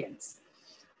audience,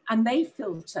 and they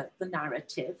filter the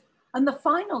narrative. And the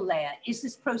final layer is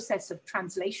this process of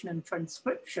translation and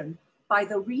transcription by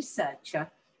the researcher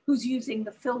who's using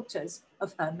the filters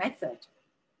of her method.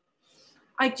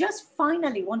 I just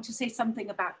finally want to say something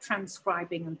about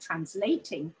transcribing and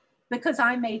translating because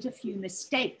I made a few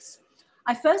mistakes.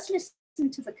 I first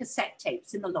listened to the cassette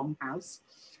tapes in the Longhouse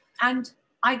and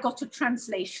I got a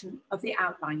translation of the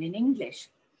outline in English.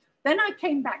 Then I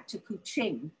came back to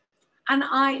Kuching and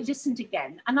I listened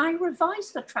again and I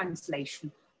revised the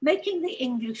translation, making the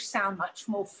English sound much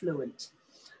more fluent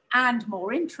and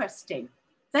more interesting.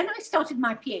 Then I started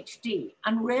my PhD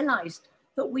and realized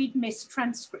that we'd missed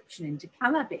transcription into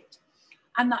Kalabit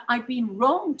and that I'd been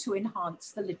wrong to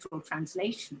enhance the literal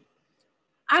translation.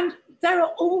 And there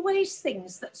are always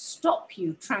things that stop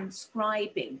you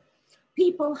transcribing.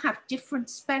 People have different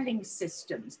spelling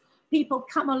systems. People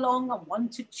come along and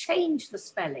want to change the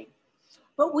spelling.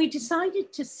 But we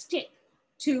decided to stick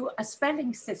to a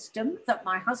spelling system that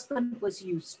my husband was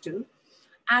used to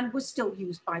and was still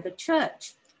used by the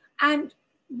church. And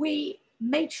we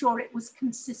made sure it was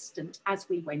consistent as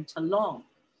we went along.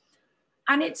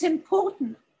 And it's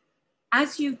important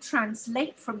as you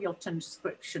translate from your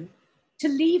transcription to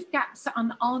leave gaps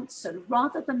unanswered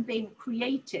rather than being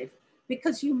creative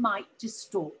because you might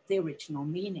distort the original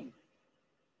meaning.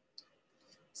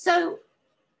 So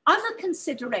other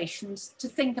considerations to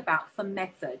think about for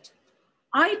method.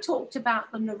 I talked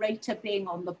about the narrator being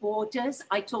on the borders,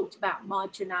 I talked about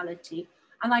marginality,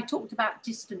 and I talked about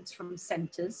distance from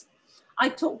centers. I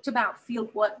talked about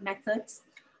fieldwork methods.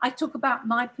 I talked about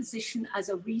my position as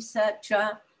a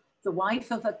researcher, the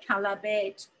wife of a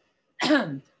Kalabit,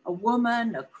 a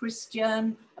woman, a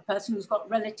Christian, a person who's got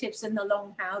relatives in the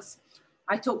Longhouse.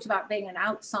 I talked about being an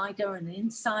outsider and an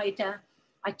insider.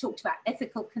 I talked about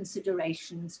ethical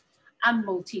considerations and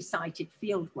multi-sited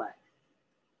fieldwork.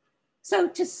 So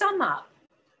to sum up,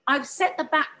 I've set the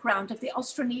background of the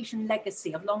Austronesian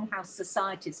legacy of Longhouse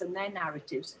societies and their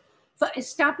narratives for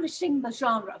establishing the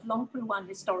genre of Longpruan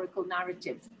historical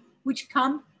narratives, which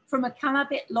come from a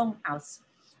Kalabit Longhouse.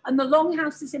 And the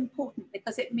Longhouse is important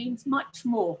because it means much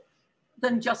more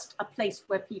than just a place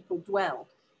where people dwell.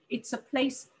 It's a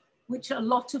place which a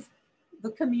lot of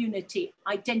the community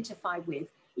identify with,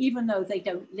 even though they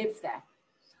don't live there.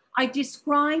 I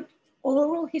described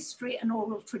oral history and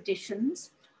oral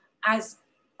traditions as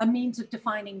a means of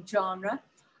defining genre.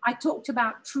 I talked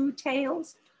about true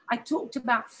tales. I talked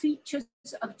about features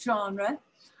of genre.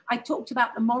 I talked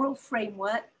about the moral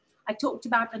framework. I talked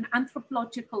about an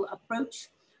anthropological approach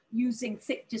using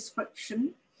thick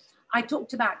description. I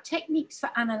talked about techniques for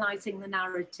analyzing the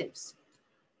narratives.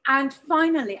 And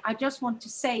finally, I just want to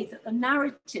say that the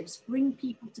narratives bring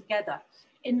people together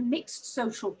in mixed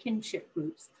social kinship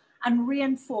groups and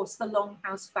reinforce the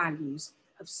Longhouse values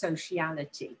of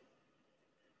sociality.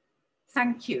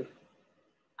 Thank you.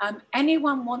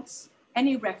 Anyone wants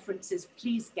any references,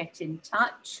 please get in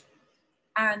touch.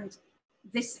 And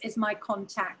this is my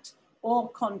contact, or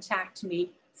contact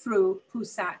me through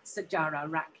Pusat, Sejarah,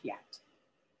 Rakyat.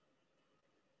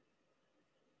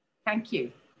 Thank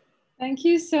you. Thank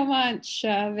you so much,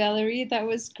 Valerie. That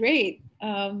was great.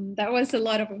 That was a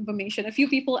lot of information. A few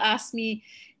people asked me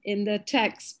in the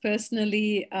text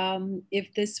personally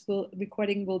if this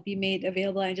recording will be made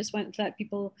available. I just want to let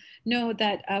people know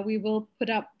that we will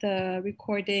put up the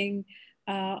recording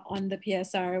on the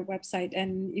PSR website,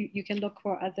 and you can look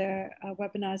for other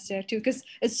webinars there too, because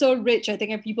it's so rich. I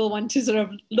think if people want to sort of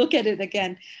look at it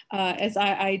again, as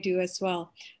I do as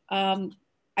well.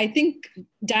 I think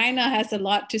Diana has a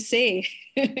lot to say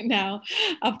now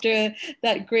after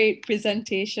that great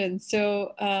presentation.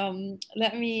 So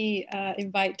let me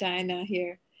invite Diana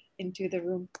here into the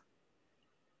room.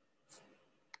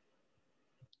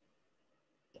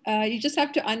 You just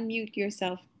have to unmute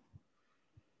yourself.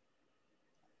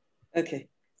 Okay.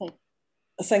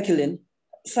 Thank you, Lynn.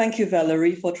 Thank you,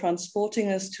 Valerie, for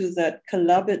transporting us to that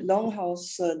Kalabit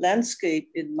Longhouse landscape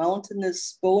in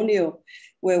mountainous Borneo,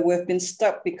 where we've been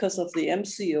stuck because of the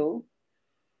MCO.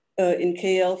 in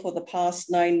KL for the past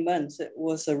 9 months. It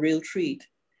was a real treat.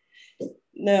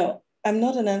 Now, I'm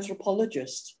not an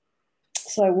anthropologist,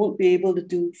 so I won't be able to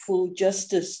do full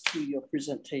justice to your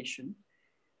presentation.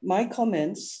 In my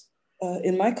comments,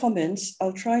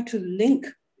 I'll try to link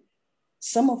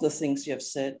some of the things you have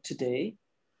said today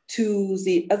to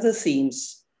the other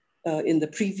themes in the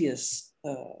previous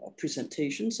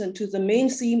presentations and to the main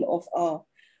theme of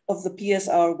the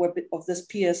PSR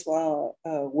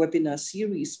webinar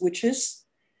series, which is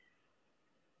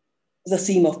the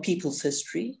theme of people's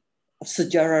history, of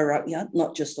Sejarah Rakyat,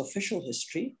 not just official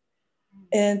history,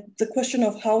 and the question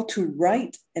of how to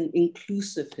write an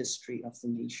inclusive history of the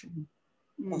nation,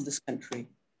 of this country,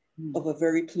 of a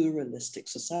very pluralistic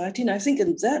society. And I think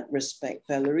in that respect,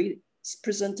 Valerie's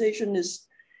presentation is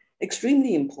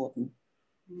extremely important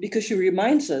because she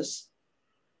reminds us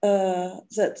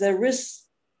that there is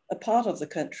a part of the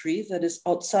country that is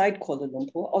outside Kuala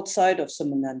Lumpur, outside of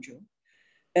Semenanjung,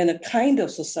 and a kind of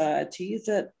society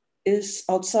that is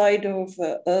outside of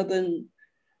urban.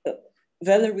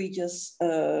 Valerie just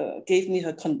gave me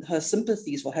her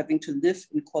sympathies for having to live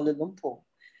in Kuala Lumpur.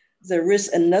 There is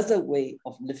another way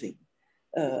of living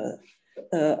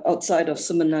outside of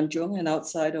Semenanjung and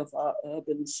outside of our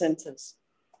urban centers.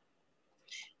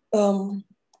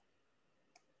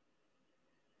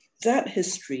 That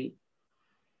history,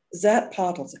 that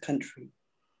part of the country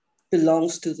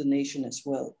belongs to the nation as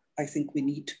well. I think we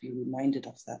need to be reminded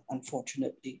of that,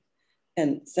 unfortunately.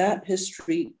 And that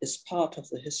history is part of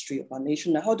the history of our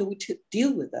nation. Now, how do we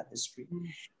deal with that history?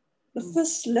 The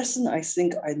first lesson I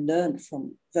think I learned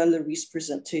from Valerie's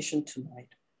presentation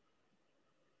tonight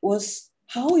was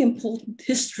how important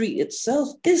history itself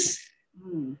is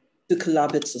to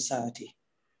collaborate society.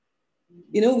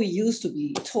 You know, we used to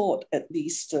be taught, at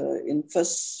least in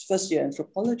first year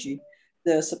anthropology,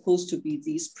 there are supposed to be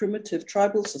these primitive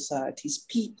tribal societies,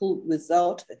 people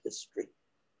without a history.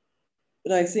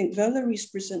 But I think Valerie's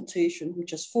presentation,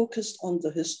 which is focused on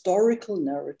the historical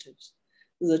narratives,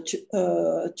 the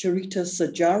Cerita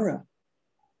Sejarah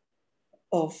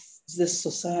of this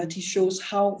society, shows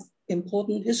how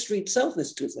important history itself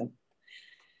is to them.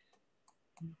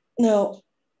 Now,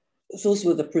 those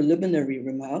were the preliminary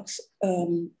remarks.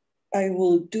 I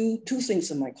will do two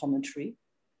things in my commentary.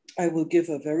 I will give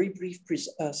a very brief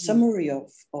summary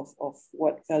of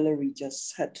what Valerie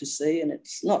just had to say, and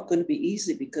it's not going to be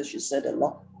easy because she said a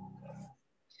lot.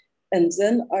 And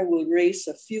then I will raise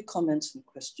a few comments and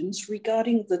questions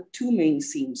regarding the two main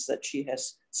themes that she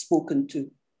has spoken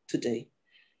to today,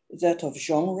 that of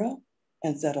genre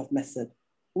and that of method,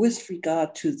 with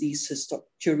regard to these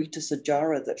Cerita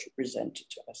Sejarah that she presented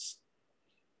to us.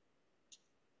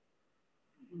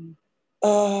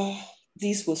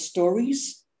 These were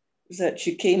stories that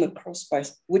she came across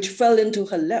which fell into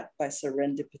her lap by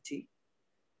serendipity,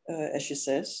 as she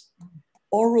says,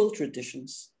 oral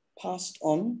traditions passed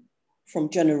on from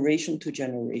generation to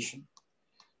generation.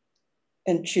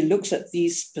 And she looks at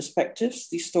these perspectives,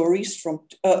 these stories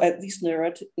at these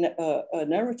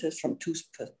narratives from two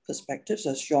perspectives,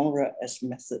 as genre, as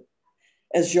method,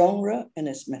 as genre and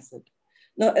as method.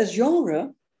 Now, as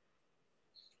genre,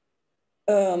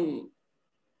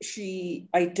 she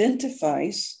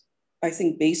identifies, I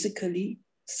think, basically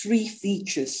three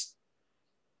features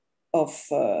of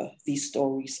these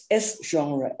stories as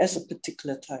genre, as a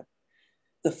particular type.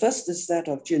 The first is that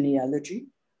of genealogy.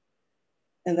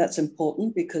 And that's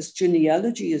important because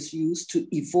genealogy is used to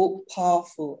evoke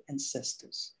powerful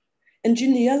ancestors. And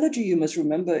genealogy, you must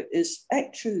remember, is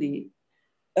actually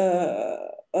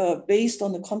based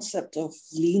on the concept of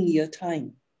linear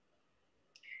time.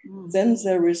 Then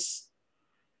there is,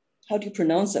 how do you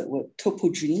pronounce that word?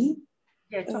 Topogeny?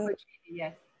 Yeah, topogeny,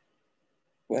 yes.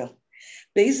 Well,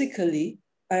 basically,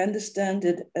 I understand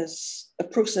it as a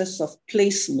process of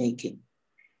placemaking.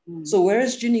 So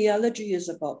whereas genealogy is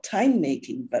about time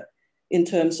making, but in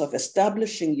terms of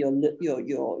establishing your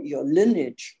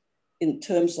lineage, in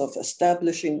terms of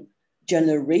establishing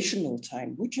generational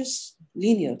time, which is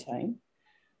linear time,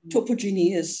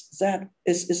 topogeny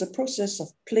is a process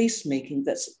of placemaking.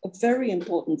 That's a very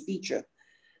important feature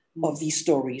of these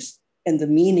stories and the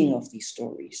meaning of these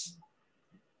stories.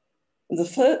 The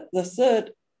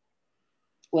third,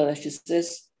 well, as she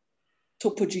says,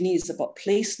 topogeny is about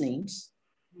place names,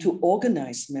 to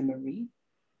organize memory,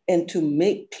 and to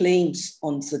make claims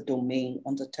on the domain,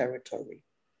 on the territory.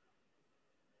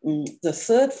 The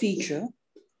third feature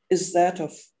is that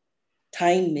of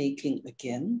time making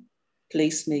again,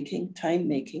 place making, time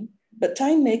making, but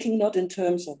time making not in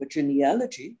terms of a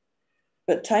genealogy,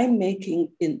 but time making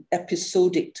in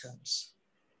episodic terms.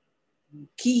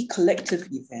 Key collective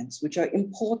events, which are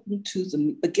important to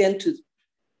the, again,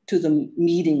 to to the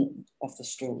meaning of the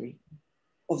story,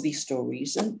 of these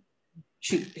stories. And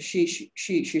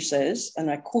she says, and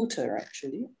I quote her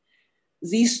actually,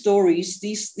 these stories,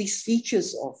 these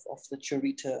features of the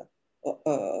Cerita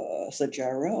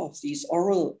Sejarah, of these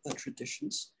oral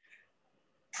traditions,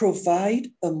 provide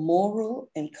a moral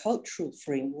and cultural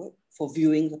framework for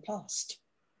viewing the past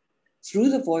through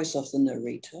the voice of the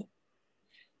narrator.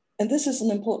 And this is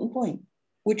an important point,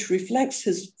 which reflects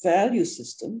his value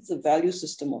system, the value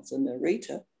system of the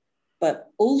narrator,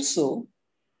 but also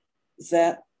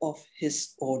that of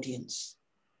his audience.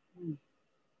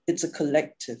 It's a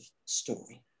collective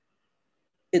story.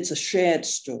 It's a shared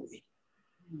story.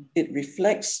 It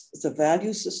reflects the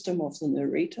value system of the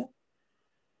narrator,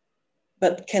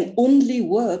 but can only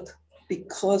work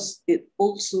because it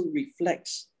also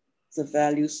reflects the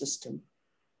value system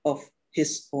of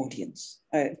his audience.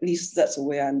 At least that's the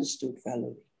way I understood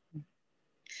Valerie.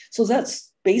 So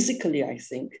that's basically, I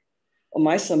think,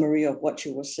 my summary of what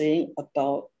you were saying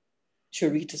about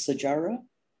Cerita Sejarah,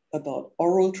 about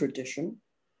oral tradition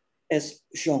as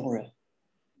genre.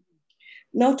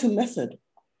 Now to method.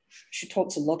 She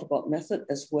talks a lot about method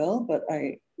as well, but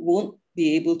I won't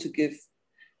be able to give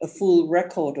a full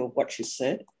record of what she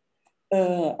said.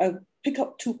 I'll pick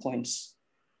up 2 points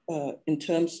in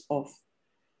terms of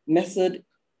method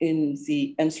in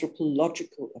the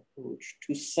anthropological approach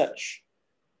to such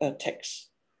texts.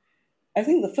 I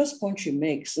think the first point she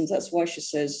makes, and that's why she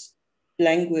says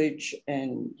language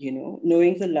and,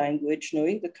 knowing the language,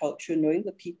 knowing the culture, knowing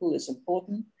the people is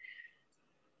important.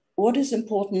 What is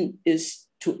important is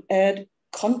to add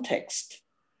context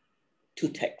to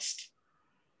text.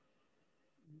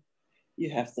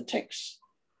 You have the text,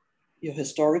 your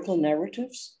historical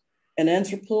narratives, an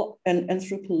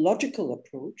anthropological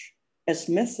approach as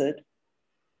method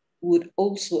would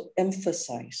also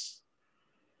emphasize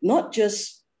not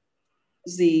just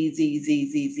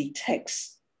the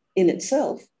text in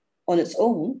itself on its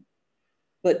own,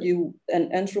 but an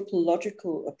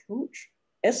anthropological approach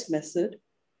as method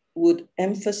would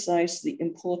emphasize the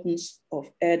importance of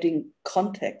adding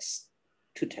context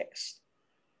to text.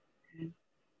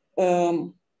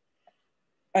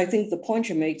 I think the point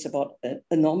you make about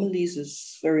anomalies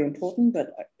is very important,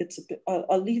 but it's a bit,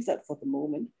 I'll leave that for the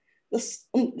moment. The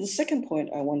second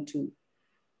point I want to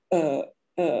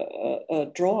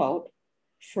draw out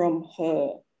from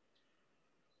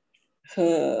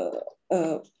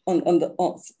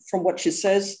from what she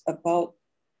says about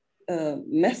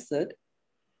method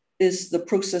is the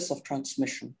process of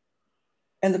transmission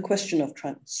and the question of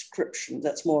transcription.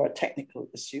 That's more a technical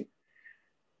issue.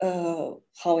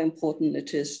 How important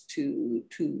it is to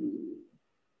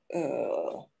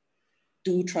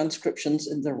do transcriptions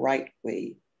in the right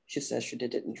way. She says she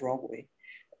did it in the wrong way.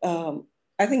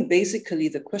 I think basically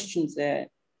the questions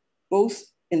there, both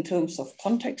in terms of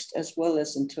context as well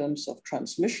as in terms of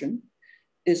transmission,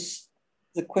 is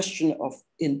the question of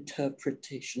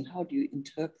interpretation. How do you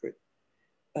interpret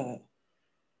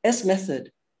as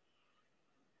method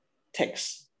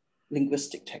text,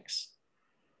 linguistic text?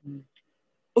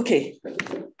 Okay,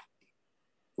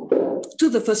 to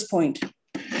the first point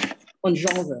on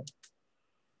genre.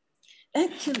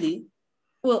 Actually,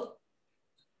 well,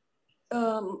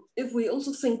 if we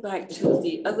also think back to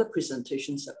the other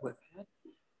presentations that we've had,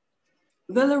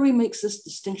 Valerie makes this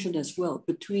distinction as well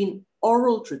between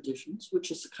oral traditions,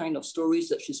 which is the kind of stories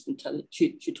that she's been telling,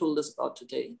 she told us about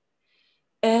today,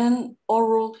 and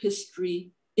oral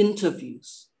history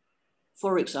interviews.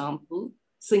 For example,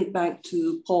 think back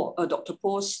to Dr.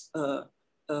 Paul's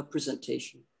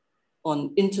presentation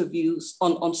on interviews,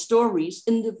 on stories,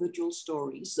 individual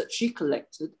stories that she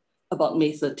collected about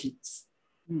May 13th.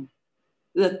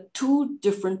 There are 2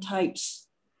 different types,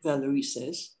 Valerie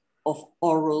says, of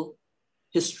oral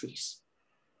histories.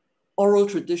 Oral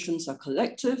traditions are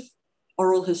collective,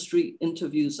 oral history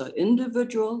interviews are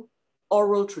individual,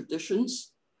 oral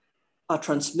traditions are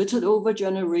transmitted over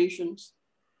generations,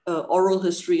 oral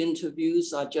history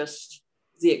interviews are just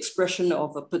the expression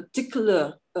of a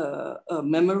particular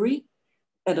memory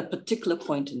at a particular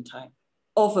point in time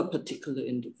of a particular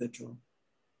individual.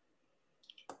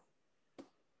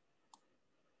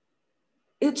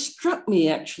 It struck me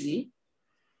actually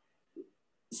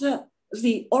that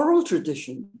the oral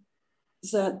tradition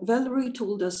that Valerie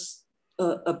told us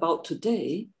about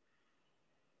today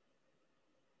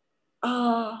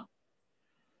are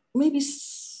maybe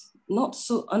not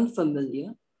so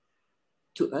unfamiliar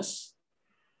to us.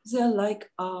 They're like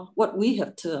what we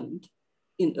have termed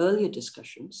in earlier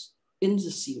discussions in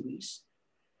the series,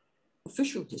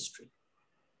 official history.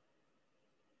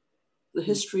 The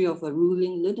history of a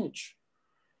ruling lineage,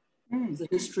 the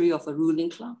history of a ruling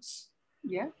class.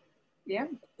 Yeah. Yeah.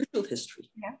 Official history.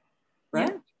 Yeah.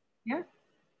 Right? Yeah.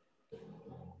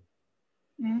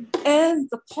 Mm. And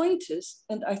the point is,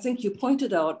 and I think you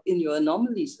pointed out in your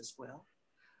anomalies as well,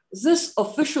 this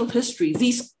official history,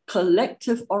 these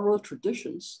collective oral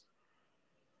traditions,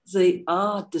 they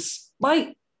are,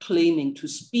 despite claiming to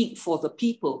speak for the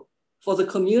people, for the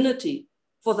community,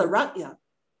 for the Rakyat,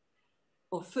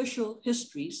 official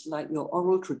histories like your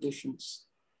oral traditions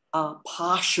are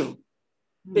partial,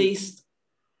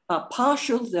 are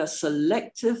partial, they're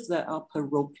selective, they are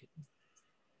parochial,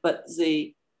 but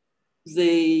they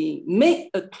make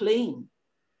a claim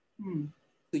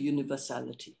to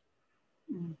universality.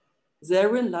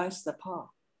 Therein lies the power.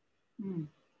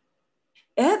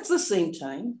 At the same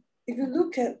time, if you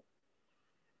look at,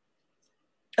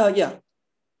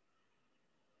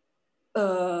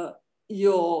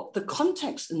 the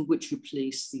context in which you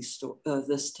place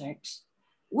this text,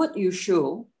 what you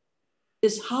show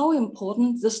is how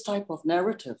important this type of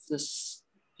narrative, this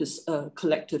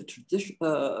collective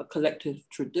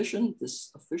tradition,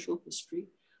 this official history,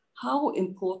 how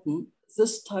important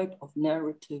this type of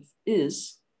narrative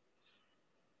is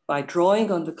by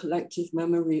drawing on the collective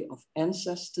memory of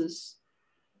ancestors,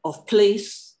 of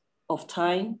place, of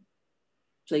time,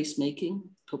 place making,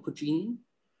 topogeny,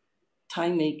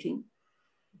 time making,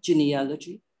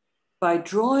 genealogy, by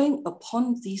drawing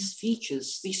upon these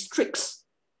features, these tricks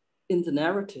in the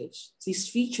narratives, these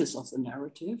features of the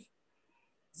narrative,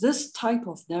 this type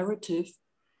of narrative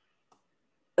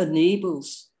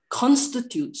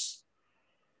constitutes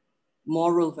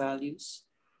moral values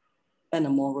and a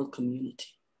moral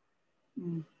community.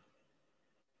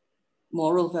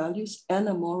 Moral values and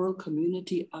a moral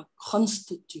community are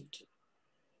constituted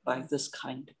by this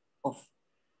kind of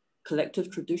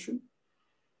collective tradition.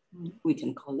 We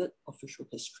can call it official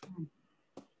history.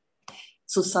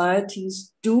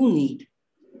 Societies do need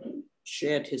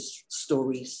shared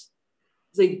stories.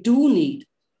 They do need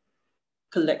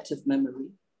collective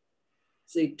memory.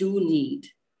 They do need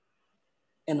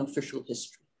an official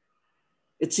history.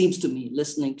 It seems to me,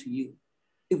 listening to you,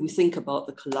 if we think about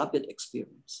the Kalabit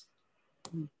experience.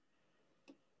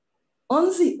 On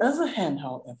the other hand,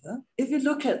 however, if you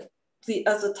look at the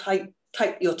other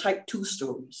your type 2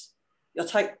 stories, your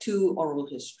type 2 oral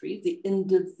history, the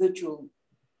individual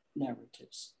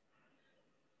narratives,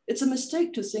 it's a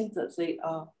mistake to think that they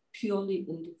are purely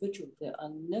individual. They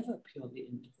are never purely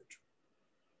individual.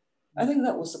 I think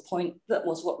that was the point, that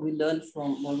was what we learned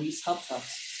from Maurice Havelock.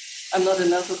 I'm not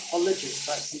an anthropologist,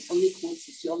 I can only quote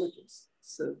sociologists.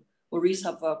 So Maurice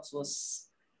Havelock was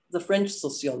the French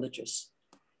sociologist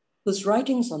whose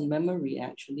writings on memory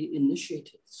actually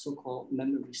initiated so-called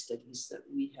memory studies that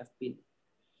we have been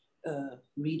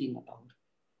reading about.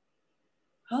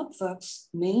 Havelock's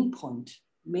main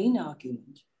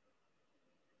argument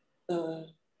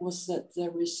was that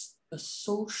there is a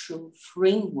social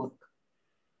framework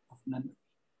of memory.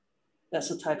 That's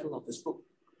the title of his book,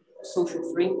 Social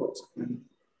Frameworks of Memory.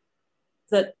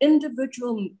 That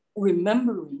individual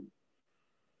remembering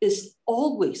is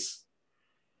always,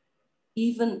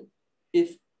 even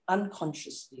if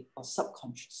unconsciously or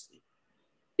subconsciously,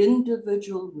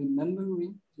 individual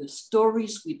remembering, the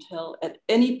stories we tell at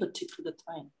any particular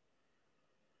time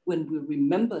when we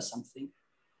remember something,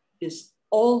 is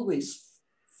always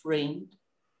framed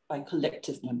by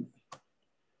collective memory.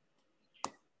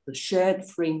 The shared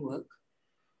framework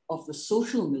of the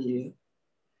social milieu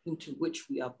into which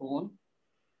we are born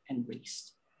and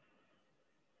raised.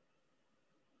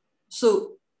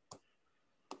 So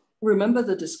remember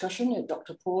the discussion at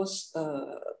Dr. Paul's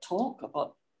talk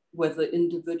about whether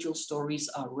individual stories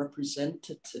are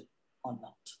representative or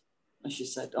not. And she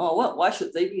said, oh, well, why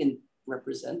should they be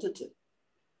representative?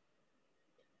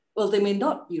 Well, they may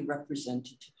not be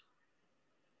representative.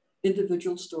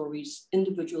 Individual stories,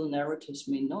 individual narratives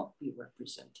may not be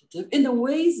representative in a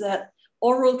way that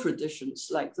oral traditions,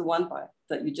 like the one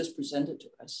that you just presented to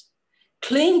us,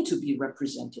 claim to be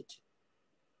representative,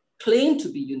 claim to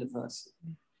be universal.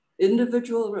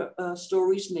 Individual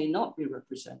stories may not be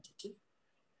representative,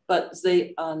 but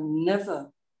they are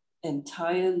never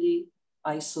entirely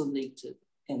isolated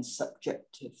and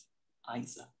subjective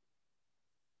either.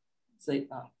 They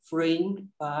are framed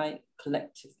by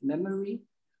collective memory.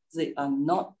 They are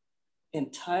not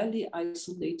entirely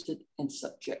isolated and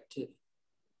subjective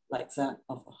like that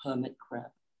of a hermit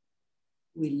crab.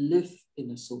 We live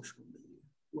in a social milieu.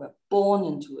 We're born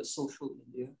into a social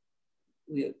milieu.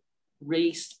 We're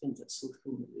raised in that social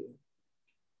milieu.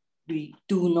 We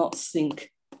do not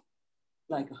think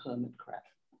like a hermit crab.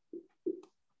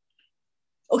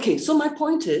 Okay, so my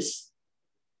point is,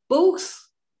 both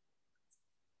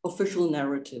official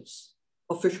narratives,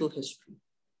 official history,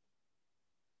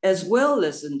 as well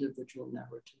as individual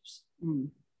narratives.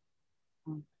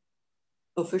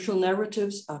 Official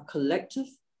narratives are collective,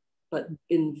 but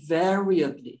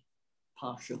invariably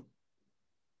partial,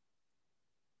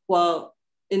 while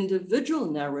individual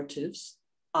narratives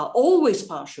are always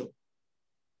partial,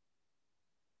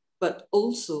 but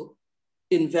also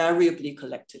invariably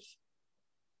collective.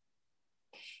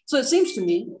 So it seems to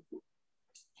me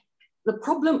the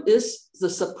problem is the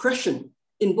suppression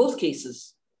in both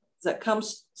cases that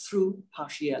comes through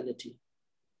partiality.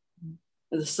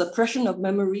 The suppression of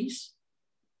memories,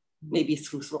 maybe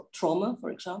through trauma,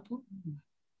 for example.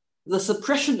 The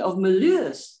suppression of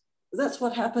milieus, that's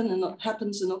what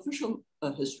happens in official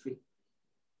history.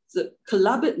 The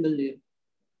Kalabit milieu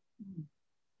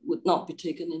would not be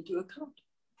taken into account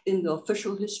in the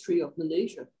official history of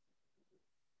Malaysia,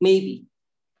 maybe.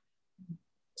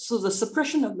 So the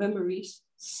suppression of memories,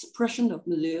 suppression of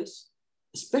milieus,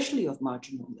 especially of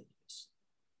marginal milieus.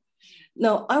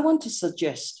 Now, I want to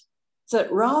suggest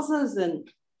that rather than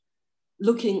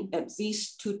looking at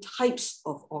these two types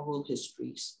of oral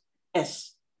histories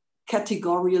as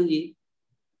categorically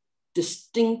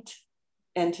distinct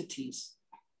entities,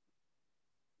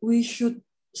 we should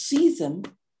see them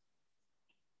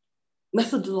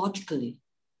methodologically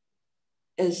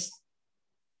as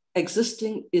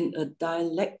existing in a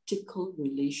dialectical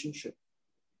relationship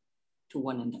to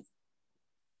one another.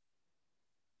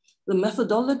 The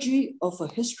methodology of a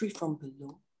history from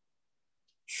below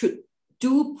should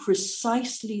do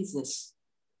precisely this,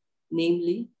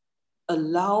 namely,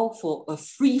 allow for a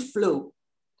free flow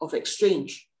of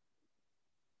exchange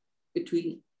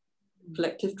between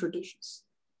collective traditions,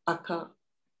 aka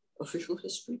official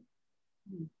history,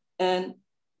 and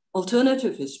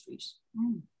alternative histories,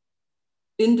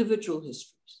 individual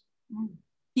histories,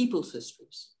 people's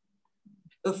histories.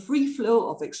 A free flow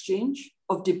of exchange,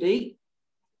 of debate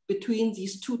between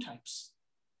these two types,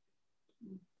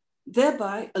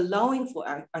 thereby allowing for,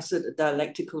 I said, a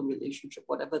dialectical relationship,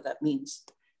 whatever that means.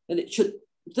 And it should,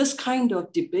 this kind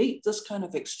of debate, this kind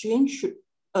of exchange should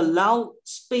allow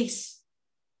space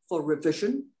for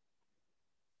revision,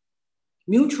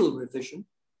 mutual revision,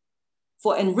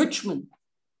 for enrichment,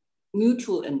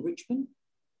 mutual enrichment.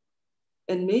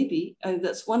 And maybe, and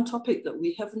that's one topic that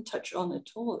we haven't touched on at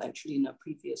all actually in our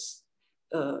previous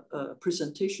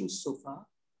presentations so far,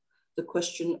 the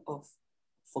question of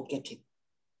forgetting.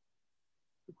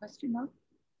 The question of?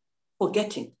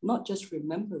 Forgetting, not just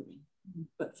remembering,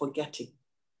 but forgetting.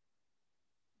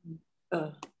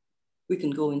 We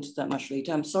can go into that much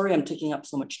later. I'm sorry I'm taking up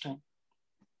so much time.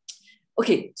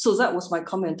 Okay, so that was my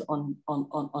comment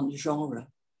on genre.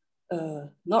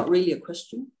 Not really a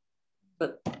question,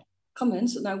 but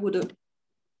comments, and I would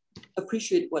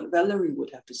appreciate what Valerie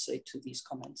would have to say to these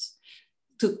comments.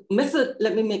 To method,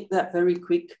 let me make that very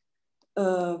quick.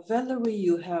 Valerie,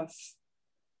 you have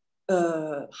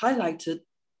highlighted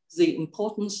the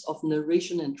importance of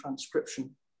narration and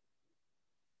transcription.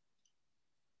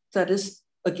 That is,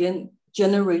 again,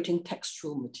 generating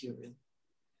textual material.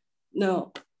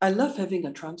 Now, I love having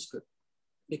a transcript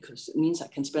because it means I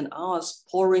can spend hours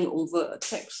poring over a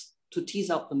text to tease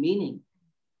out the meaning.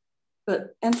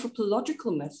 But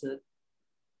anthropological method,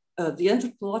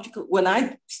 when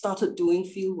I started doing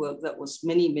fieldwork, that was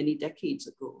many, many decades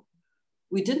ago,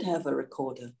 we did have a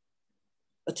recorder,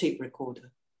 a tape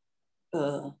recorder,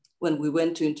 when we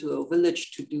went into a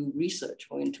village to do research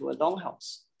or into a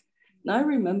longhouse. And I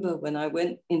remember when I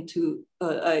went into,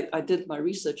 I did my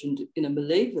research in a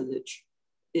Malay village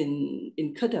in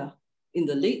Kedah in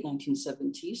the late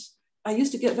 1970s. I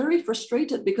used to get very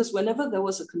frustrated because whenever there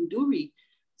was a kenduri,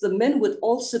 the men would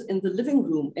all sit in the living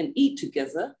room and eat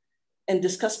together and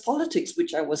discuss politics,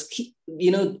 which I was,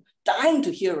 dying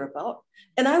to hear about.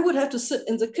 And I would have to sit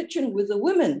in the kitchen with the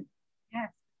women. Yeah.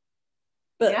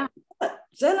 But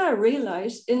then I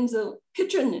realized in the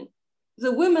kitchen,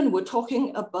 the women were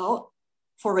talking about,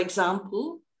 for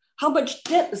example, how much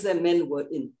debt their men were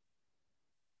in,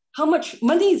 how much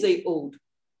money they owed,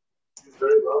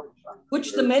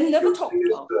 which the men never talked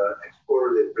about.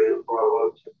 Exported, they brought a lot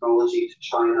of technology to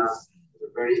China. They're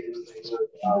very innovative,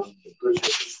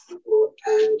 British people,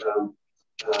 and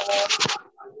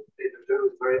they're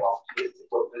very optimistic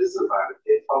about business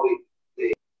environment.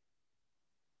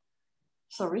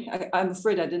 Sorry, I'm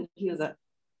afraid I didn't hear that.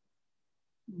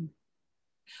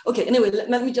 Okay, anyway,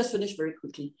 let me just finish very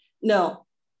quickly. Now,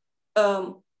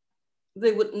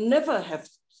 they would never have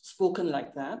spoken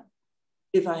like that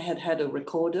if I had had a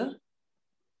recorder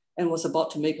and was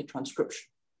about to make a transcription.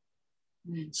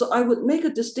 So I would make a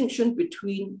distinction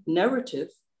between narrative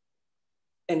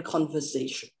and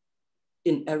conversation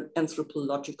in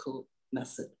anthropological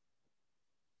method.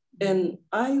 And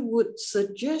I would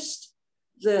suggest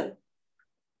that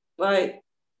by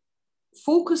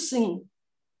focusing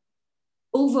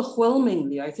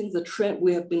overwhelmingly, I think the trend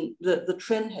the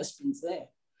trend has been there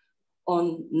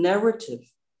on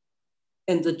narrative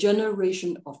and the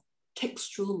generation of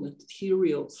textual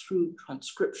material through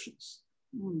transcriptions.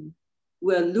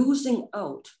 We're losing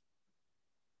out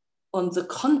on the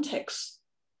context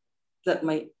that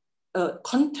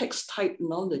context type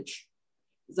knowledge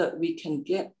that we can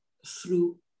get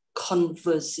through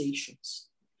conversations.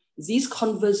 These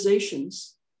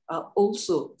conversations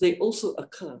they also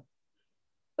occur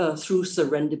through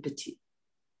serendipity.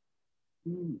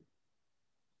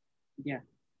 Yeah.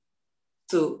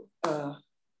 So that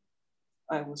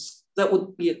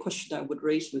would be a question I would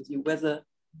raise with you, whether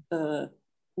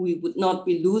we would not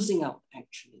be losing out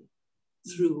actually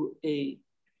through a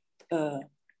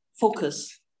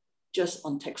focus just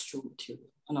on textual material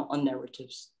and on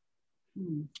narratives.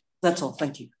 That's all,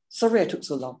 thank you. Sorry I took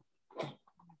so long.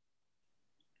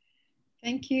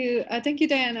 Thank you,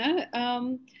 Diana.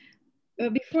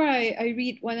 Before I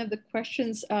read one of the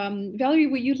questions, Valerie,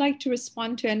 would you like to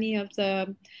respond to any of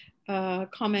the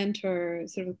comment or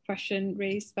sort of question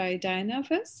raised by Diana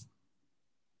first?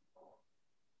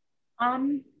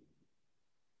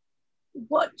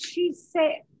 What she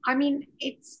said, I mean,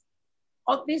 it's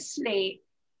obviously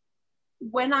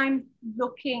when I'm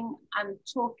looking and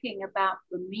talking about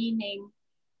the meaning,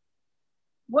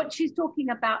 what she's talking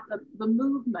about, the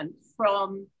movement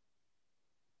from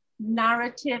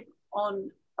narrative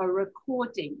on a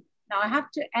recording. Now I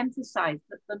have to emphasize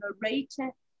that the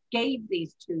narrator gave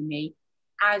these to me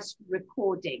as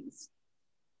recordings.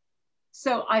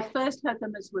 So I first heard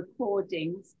them as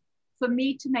recordings. For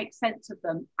me to make sense of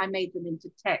them, I made them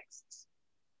into texts.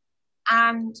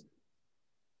 And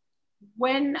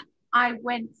when I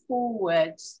went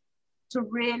forward to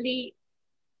really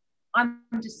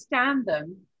understand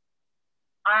them,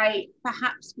 I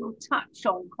perhaps will touch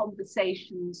on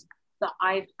conversations that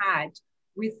I've had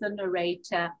with the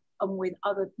narrator and with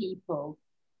other people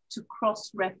to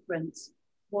cross-reference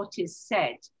what is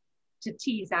said, to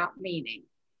tease out meaning.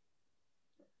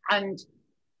 And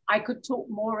I could talk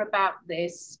more about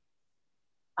this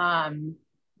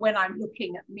when I'm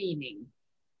looking at meaning.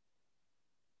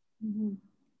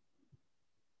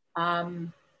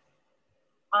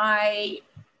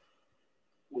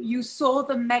 You saw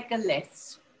the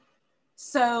megaliths.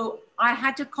 So I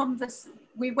had a conversation,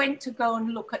 we went to go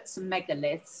and look at some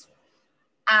megaliths,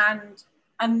 and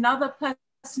another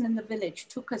person in the village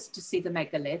took us to see the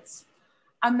megaliths.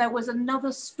 And there was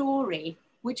another story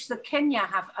which the Kenya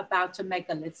have about a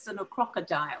megalith and a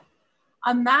crocodile.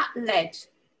 And that led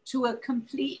to a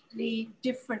completely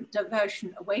different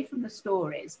diversion away from the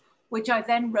stories, which I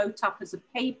then wrote up as a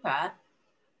paper.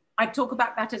 I talk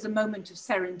about that as a moment of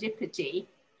serendipity.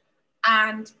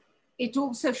 And it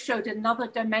also showed another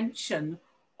dimension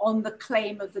on the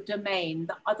claim of the domain,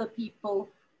 that other people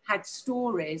had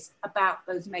stories about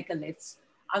those megaliths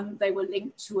and they were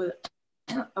linked to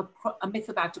a myth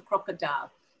about a crocodile.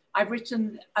 I've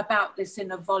written about this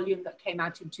in a volume that came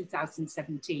out in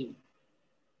 2017.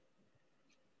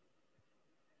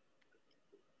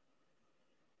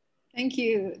 Thank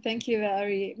you,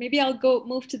 Valerie. Maybe I'll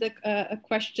move to the a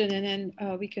question and then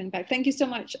we can back. Thank you so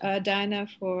much, Diana,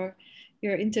 for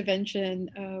your intervention,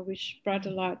 which brought a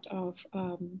lot of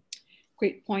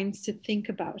great points to think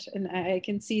about. And I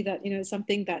can see that,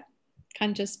 something that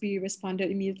can't just be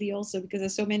responded immediately also, because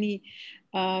there's so many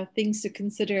things to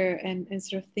consider and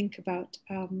sort of think about.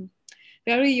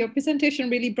 Valerie, your presentation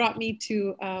really brought me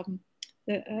to, for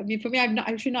me, I've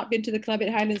actually not been to the Kelabit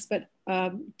Highlands, but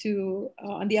on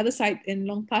the other side in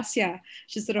Long Pasya,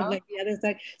 which is sort of like the other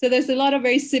side. So there's a lot of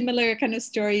very similar kind of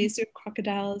stories with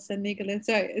crocodiles and megaliths.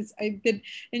 So I've been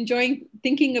enjoying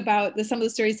thinking about some of the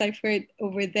stories I've heard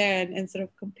over there and sort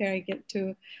of comparing it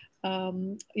to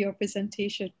your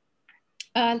presentation.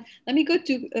 Let me go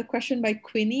to a question by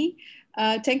Queenie.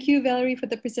 Thank you, Valerie, for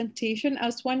the presentation. I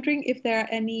was wondering if there are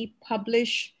any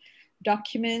published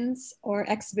documents or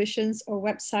exhibitions or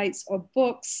websites or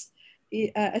books,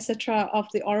 etc., of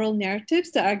the oral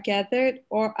narratives that are gathered,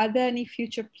 or are there any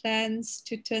future plans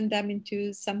to turn them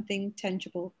into something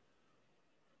tangible?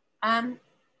 I've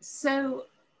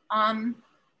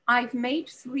made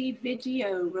 3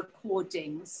 video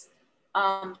recordings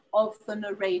of the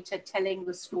narrator telling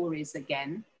the stories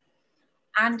again.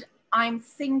 And I'm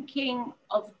thinking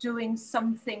of doing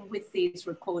something with these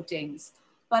recordings,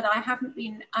 but I haven't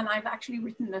been, and I've actually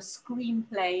written a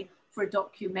screenplay for a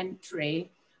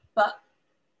documentary, but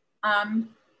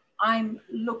I'm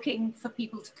looking for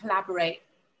people to collaborate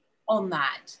on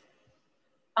that.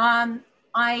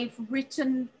 I've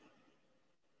written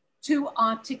 2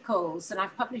 articles, and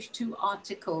I've published 2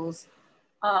 articles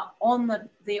on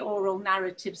the oral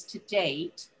narratives to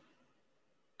date,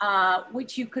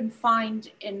 which you can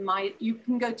find in you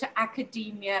can go to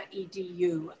academia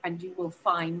edu and you will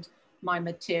find my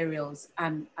materials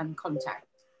and contact.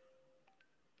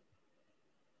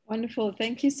 Wonderful,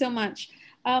 thank you so much.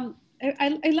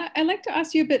 I'd like to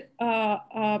ask you a bit,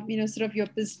 you know, sort of your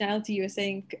personality. You were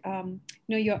saying, you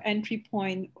know, your entry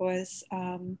point was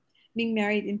being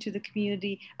married into the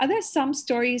community. Are there some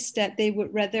stories that they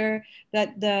would rather,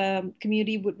 that the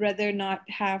community would rather not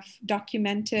have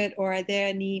documented, or are there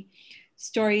any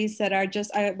stories that are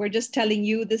just, we're just telling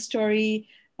you the story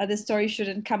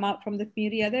shouldn't come out from the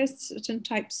community? Are there certain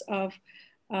types of,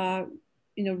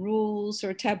 you know, rules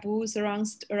or taboos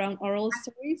around oral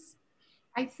stories?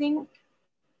 I think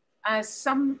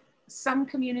some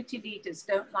community leaders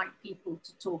don't like people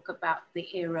to talk about the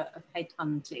era of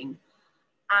headhunting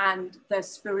and their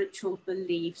spiritual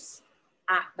beliefs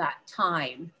at that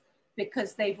time,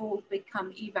 because they've all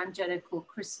become evangelical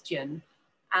Christian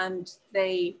and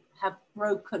they have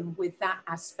broken with that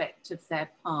aspect of their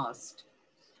past.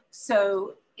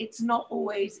 So it's not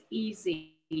always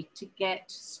easy to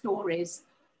get stories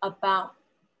about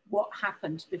what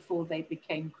happened before they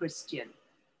became Christian.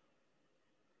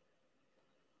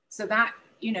 So that,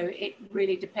 you know, it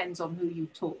really depends on who you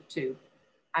talk to,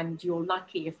 and you're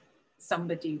lucky if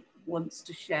somebody wants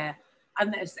to share,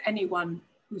 and there's anyone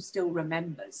who still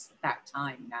remembers that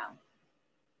time now.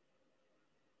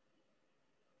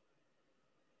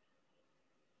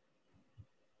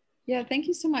 Yeah, thank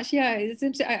you so much. Yeah,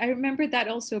 I remember that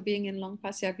also being in Long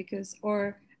Pasya, because,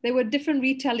 or there were different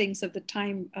retellings of the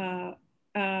time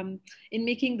in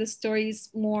making the stories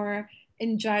more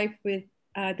in jive with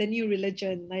the new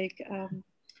religion. Like,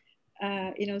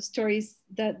 you know, stories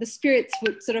that the spirits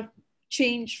would sort of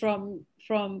change from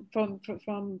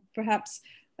perhaps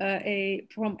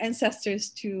from ancestors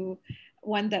to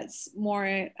one that's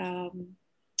more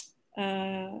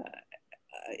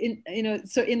you know,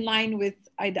 so in line with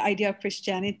the idea of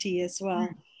Christianity as well.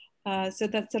 So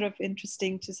that's sort of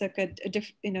interesting to look at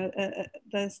you know,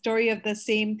 the story of the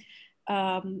same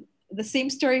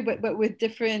story, but with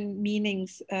different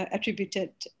meanings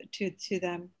attributed to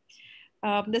them.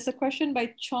 There's a question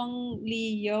by Chong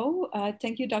Lee Yo.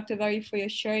 Thank you, Dr. Valerie, for your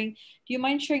sharing. Do you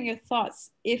mind sharing your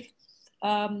thoughts if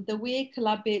the way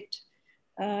Kelabit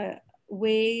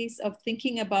ways of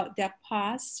thinking about their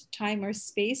past, time, or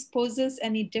space poses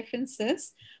any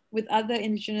differences with other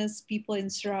indigenous people in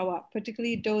Sarawak,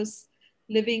 particularly those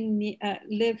live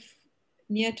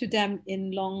near to them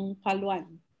in Long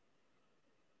Paluan?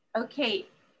 Okay,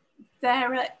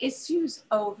 there are issues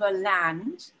over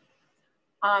land.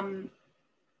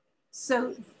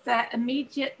 So their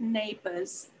immediate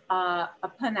neighbors are a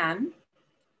Panan.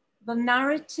 The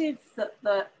narrative that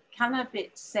the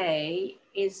Kelabit say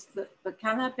is that the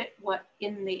Kelabit were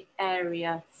in the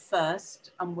area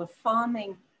first and were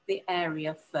farming the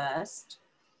area first.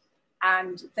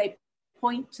 And they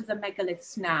point to the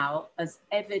megaliths now as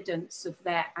evidence of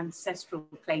their ancestral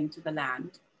claim to the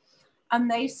land. And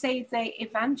they say they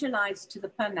evangelized to the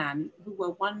Panan who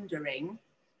were wandering,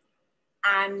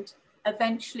 and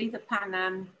eventually the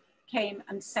Panan came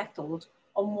and settled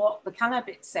on what the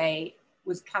Kelabit say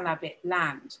was Kelabit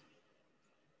land.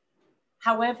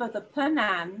 However, the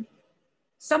Panan,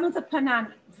 some of the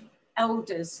Panan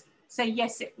elders say,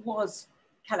 yes, it was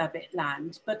Kelabit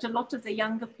land, but a lot of the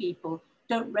younger people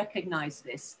don't recognize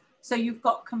this. So you've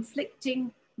got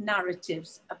conflicting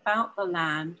narratives about the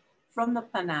land from the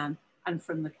Panan and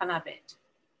from the Kelabit.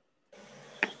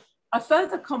 A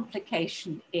further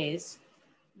complication is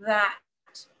that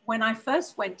when I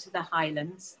first went to the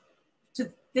Highlands,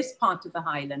 to this part of the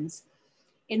Highlands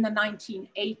in the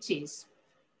 1980s,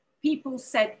 people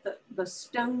said that the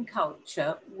stone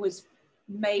culture was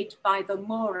made by the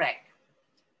Ngorek,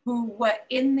 who were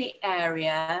in the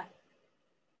area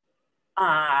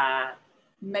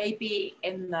maybe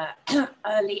in the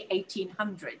early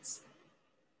 1800s.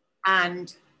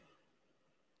 And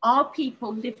our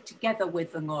people lived together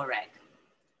with the Ngorek.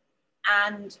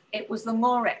 And it was the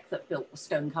Ngorek that built the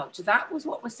stone culture. That was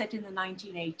what was said in the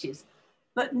 1980s.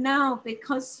 But now,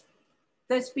 because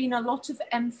there's been a lot of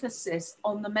emphasis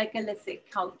on the megalithic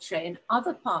culture in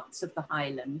other parts of the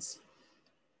Highlands,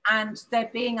 and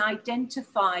they're being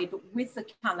identified with the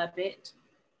Kelabit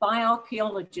by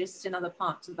archaeologists in other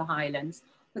parts of the Highlands.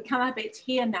 The Kelabit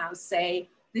here now say,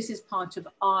 this is part of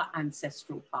our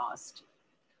ancestral past.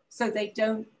 So they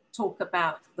don't talk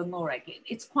about the Ngorek.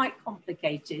 It's quite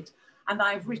complicated. And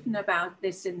I've written about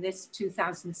this in this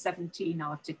 2017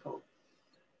 article.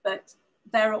 But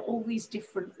there are all these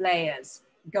different layers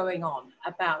going on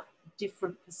about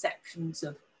different perceptions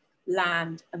of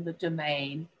land and the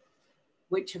domain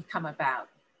which have come about.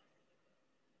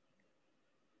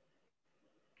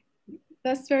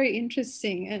 That's very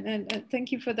interesting, and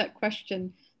thank you for that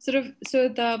question.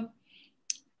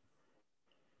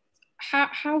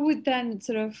 How would then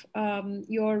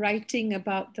your writing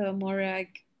about the Morag,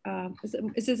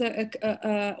 is this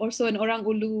also an Orang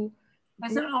Ulu?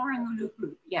 There's an Orang Ulu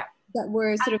group, yeah. That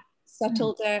were sort of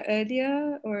settled there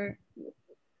earlier, or?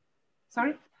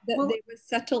 Sorry? That they were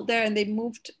settled there and they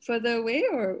moved further away,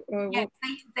 or yeah,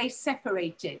 they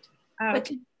separated. Oh,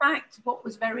 but in fact, what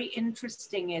was very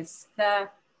interesting is the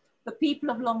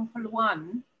people of Long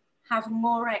Pulwan have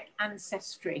Morag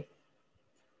ancestry.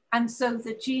 And so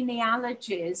the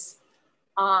genealogies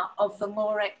of the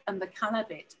Morag and the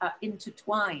Kalabit are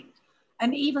intertwined.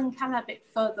 And even Kalabit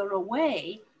further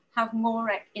away have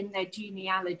Morag in their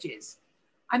genealogies.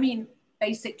 I mean,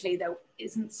 basically there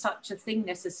isn't such a thing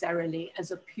necessarily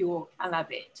as a pure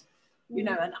Kalabit, you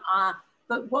know, and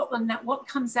but what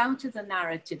comes out of the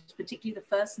narratives, particularly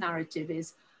the first narrative,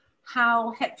 is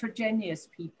how heterogeneous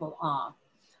people are.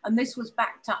 And this was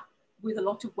backed up with a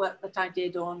lot of work that I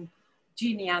did on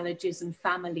genealogies and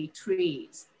family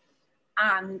trees.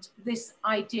 And this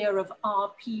idea of our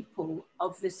people,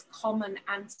 of this common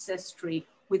ancestry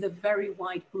with a very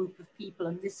wide group of people,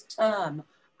 and this term,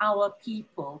 our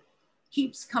people,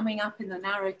 keeps coming up in the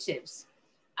narratives.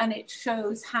 And it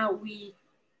shows how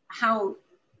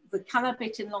the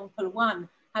Kalabit in Long Pulwan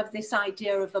have this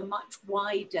idea of a much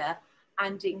wider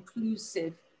and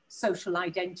inclusive social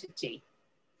identity.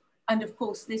 And of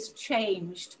course, this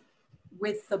changed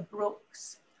with the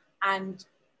Brooks and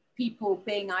people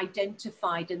being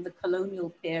identified in the colonial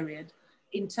period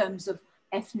in terms of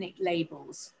ethnic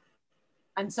labels.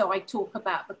 And so I talk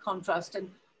about the contrast,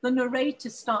 and the narrator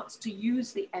starts to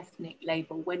use the ethnic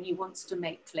label when he wants to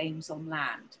make claims on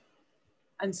land.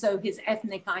 And so his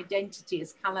ethnic identity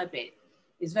as Kalabit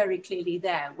is very clearly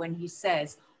there when he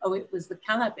says, oh, it was the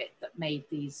Kalabit that made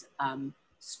these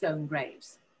stone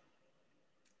graves.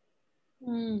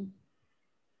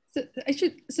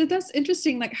 So that's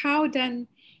interesting. Like, how then,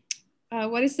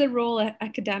 what is the role of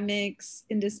academics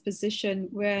in this position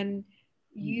when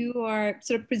you are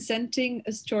sort of presenting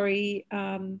a story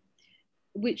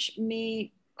which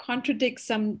may contradict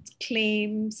some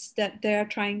claims that they're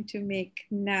trying to make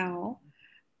now?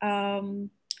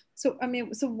 So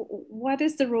what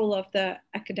is the role of the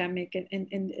academic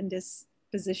in this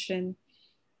position,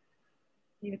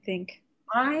 you think?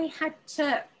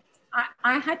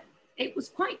 It was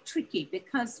quite tricky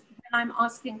because when I'm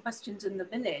asking questions in the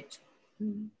village,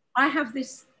 I have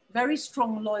this very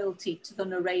strong loyalty to the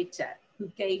narrator who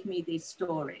gave me these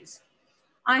stories.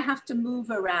 I have to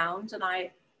move around and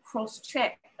I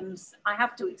cross-check, and I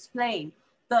have to explain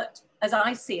that, as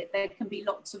I see it, there can be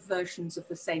lots of versions of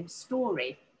the same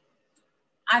story.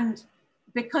 And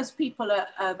because people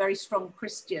are very strong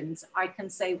Christians, I can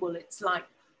say, well, it's like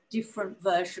different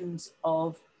versions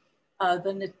of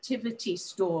the nativity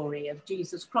story of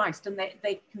Jesus Christ. And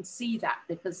they can see that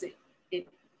because it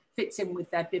fits in with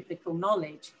their biblical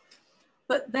knowledge.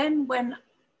 But then when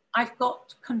I've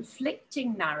got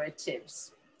conflicting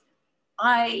narratives,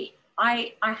 I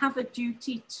have a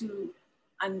duty to,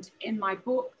 and in my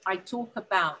book, I talk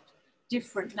about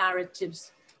different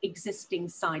narratives existing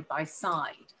side by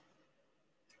side.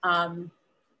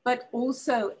 But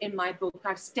also in my book,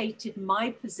 I've stated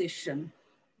my position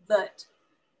that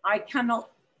I cannot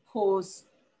cause,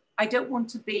 I don't want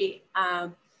to be a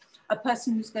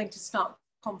person who's going to start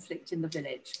conflict in the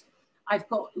village. I've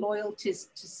got loyalties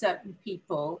to certain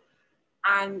people,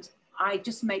 and I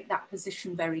just make that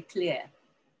position very clear.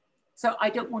 So I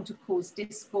don't want to cause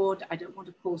discord, I don't want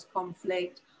to cause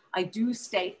conflict. I do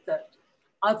state that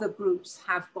other groups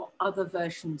have got other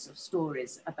versions of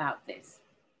stories about this.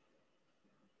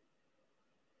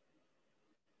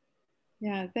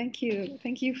 Yeah, thank you.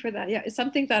 Thank you for that. Yeah, it's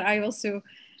something that I also,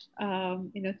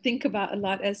 think about a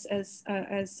lot as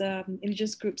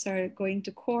indigenous groups are going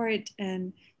to court,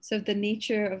 and so the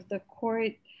nature of the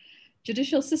court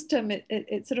judicial system,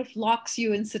 it sort of locks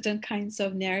you in certain kinds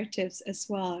of narratives as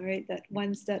well, right? That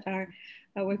ones that are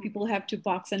where people have to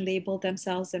box and label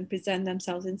themselves and present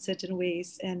themselves in certain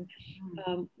ways, and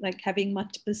like having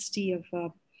multiplicity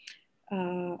of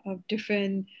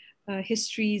different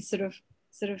histories sort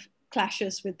of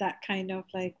clashes with that kind of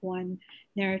like one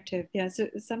narrative. Yeah, so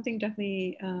it's something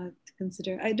definitely to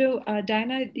consider. I do,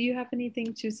 Diana, do you have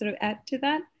anything to sort of add to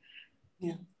that?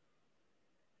 Yeah.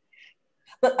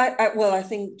 But I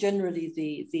think generally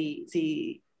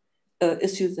the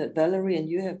issue that Valerie and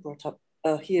you have brought up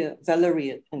here,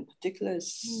 Valerie in particular,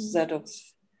 is that of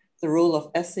the role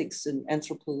of ethics in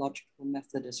anthropological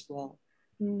method as well.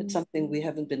 It's something we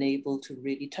haven't been able to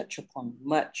really touch upon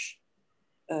much,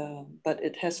 but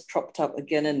it has cropped up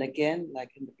again and again,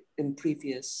 like in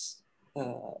previous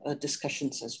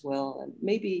discussions as well. And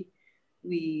maybe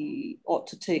we ought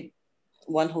to take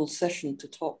one whole session to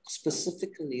talk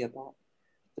specifically about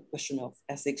the question of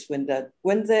ethics when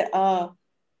there are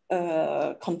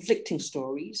conflicting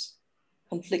stories,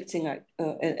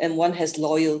 and one has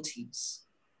loyalties,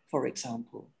 for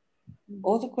example,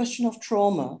 or the question of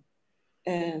trauma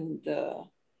and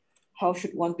how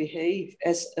should one behave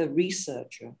as a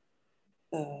researcher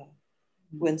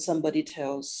when somebody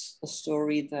tells a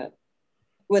story that,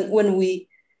 when we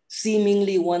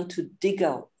seemingly want to dig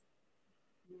out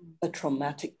a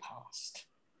traumatic past.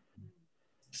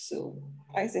 So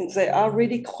I think there are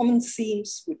really common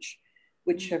themes which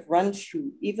have run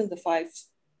through even the 5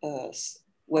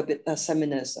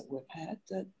 seminars that we've had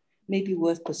that may be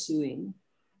worth pursuing.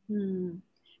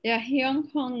 Yeah,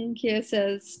 Hyung Hong here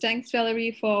says, thanks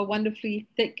Valerie for a wonderfully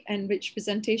thick and rich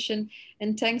presentation,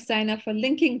 and thanks Dinah for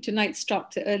linking tonight's talk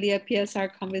to earlier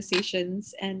PSR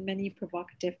conversations and many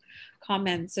provocative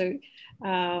comments. So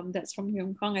that's from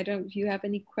Hyung Hong. I don't know if you have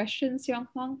any questions, Hyung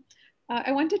Hong.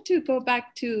 I wanted to go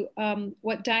back to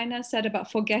what Dinah said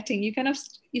about forgetting. You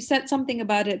said something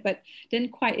about it, but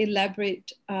didn't quite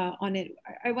elaborate on it.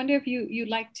 I wonder if you'd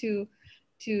like to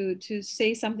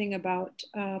say something about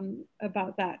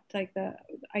that, like the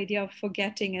idea of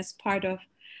forgetting as part of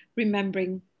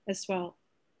remembering as well.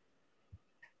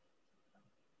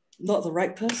 Not the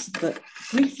right person, but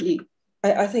briefly,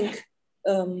 I think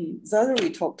Valerie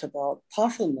talked about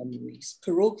partial memories,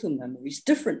 parochial memories,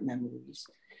 different memories.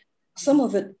 Some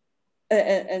of it,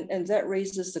 and that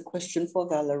raises the question for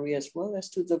Valerie as well as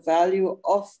to the value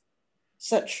of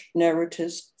such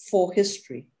narratives for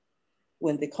history,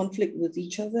 when they conflict with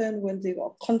each other and when they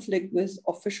conflict with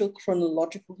official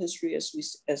chronological history as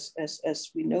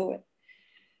we know it.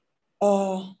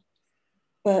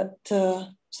 But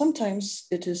sometimes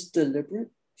it is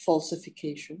deliberate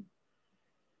falsification.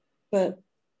 But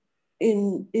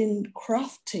in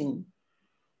crafting,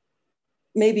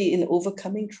 maybe in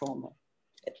overcoming trauma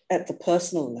at the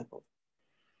personal level,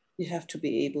 you have to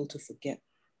be able to forget,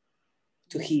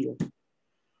 to heal.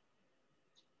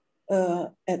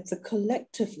 At the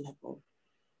collective level,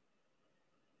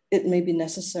 it may be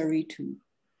necessary to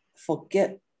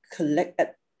forget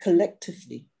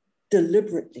collectively,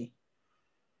 deliberately.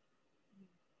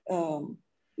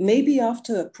 Maybe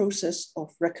after a process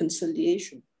of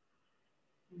reconciliation,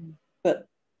 but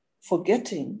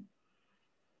forgetting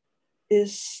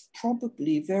is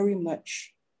probably very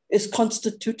much, is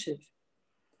constitutive.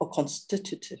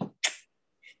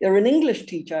 You're an English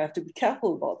teacher, I have to be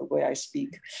careful about the way I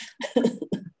speak.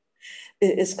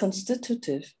 It is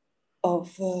constitutive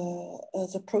of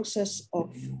the process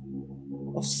of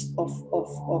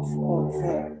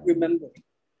remembering,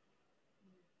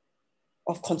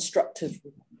 of constructive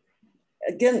remembering.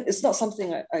 Again, it's not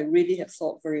something I really have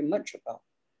thought very much about,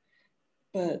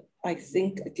 but I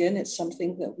think, again, it's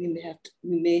something that we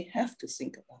may have to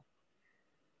think about,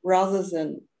 rather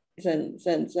than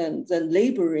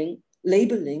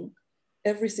labeling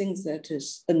everything that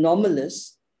is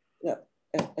anomalous.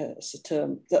 That's a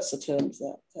term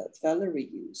that Valerie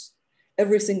used.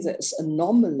 Everything that is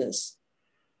anomalous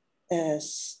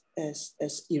as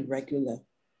irregular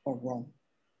or wrong.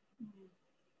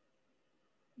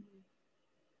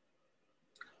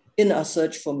 In our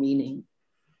search for meaning.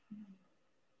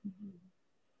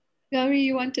 Valerie,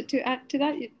 you wanted to add to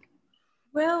that?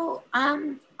 Well,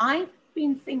 I've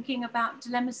been thinking about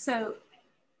dilemmas. So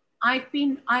I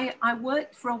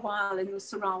worked for a while in the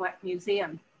Sarawak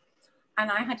Museum, and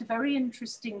I had a very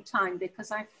interesting time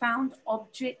because I found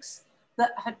objects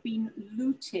that had been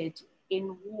looted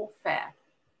in warfare.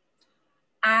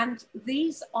 And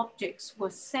these objects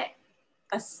were set,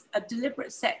 a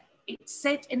deliberate set. It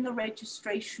said in the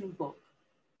registration book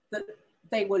that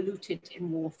they were looted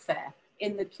in warfare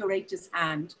in the curator's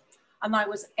hand. And I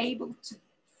was able to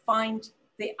find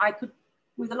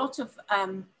with a lot of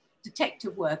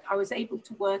detective work, I was able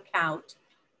to work out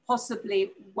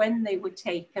possibly when they were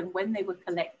taken, when they were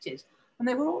collected. And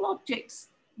they were all objects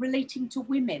relating to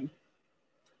women.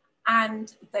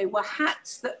 And they were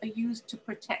hats that are used to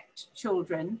protect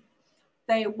children.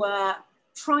 They were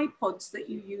tripods that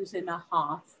you use in a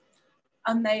hearth.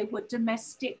 And they were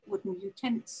domestic wooden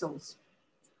utensils.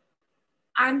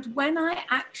 And when I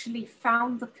actually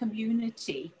found the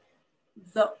community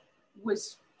that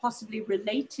was possibly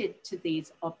related to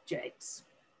these objects,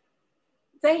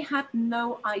 they had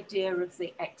no idea of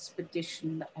the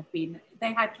expedition that had been,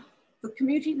 the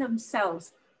community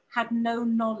themselves had no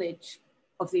knowledge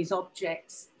of these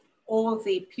objects or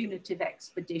the punitive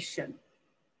expedition.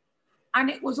 And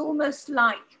it was almost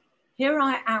like, here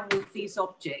I am with these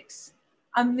objects,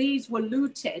 and these were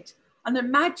looted. And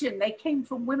imagine they came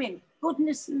from women.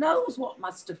 Goodness knows what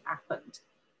must have happened.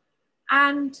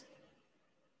 And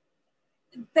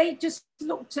they just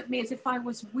looked at me as if I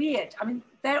was weird. I mean,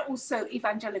 they're also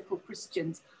evangelical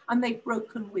Christians, and they've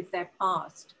broken with their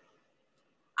past.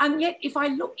 And yet, if I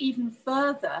look even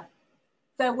further,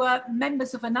 there were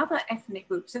members of another ethnic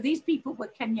group. So these people were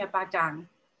Kenya Badang,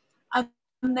 and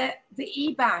the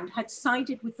E-band had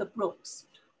sided with the Brooks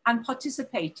and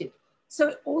participated. So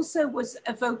it also was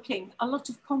evoking a lot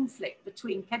of conflict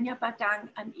between Kenya Badang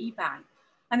and E-band.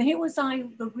 And here was I,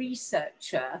 the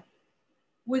researcher,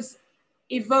 was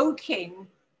evoking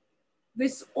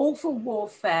this awful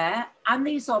warfare and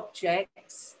these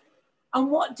objects.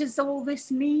 And what does all this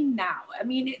mean now? I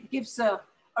mean, it gives a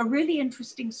really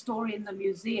interesting story in the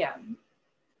museum.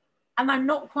 And I'm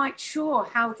not quite sure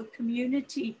how the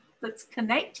community that's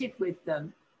connected with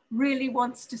them really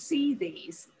wants to see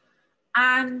these.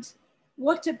 And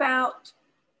what about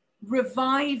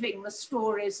reviving the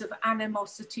stories of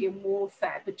animosity and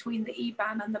warfare between the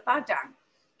Iban and the Badang?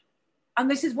 And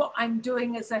this is what I'm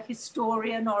doing as a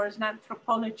historian or as an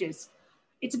anthropologist.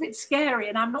 It's a bit scary,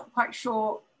 and I'm not quite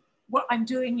sure what I'm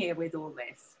doing here with all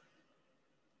this.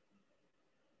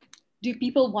 Do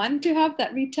people want to have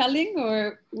that retelling,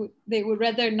 or they would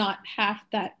rather not have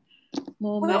that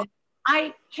moment? Well,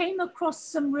 I came across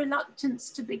some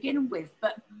reluctance to begin with,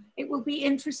 but it will be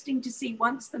interesting to see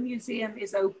once the museum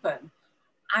is open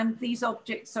and these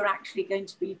objects are actually going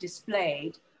to be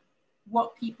displayed,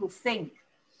 what people think.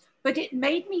 But it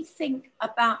made me think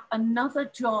about another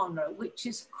genre, which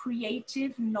is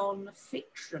creative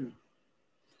non-fiction,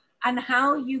 and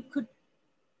how you could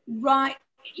write,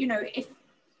 you know,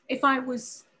 if I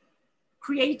was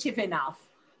creative enough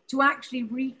to actually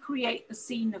recreate the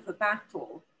scene of the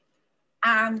battle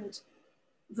and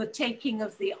the taking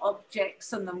of the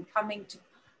objects and them coming to,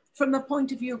 from the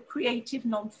point of view of creative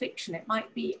non-fiction, it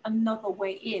might be another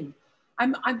way in.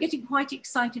 I'm getting quite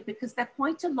excited because there are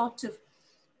quite a lot of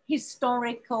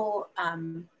historical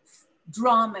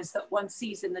dramas that one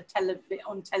sees in the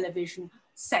on television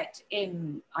set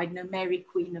in, I don't know, Mary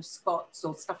Queen of Scots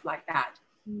or stuff like that.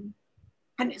 Mm.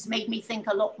 And it's made me think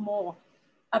a lot more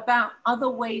about other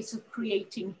ways of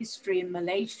creating history in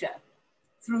Malaysia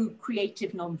through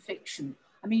creative non-fiction.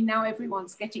 I mean, now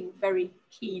everyone's getting very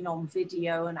keen on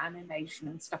video and animation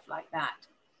and stuff like that.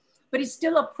 But it's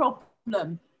still a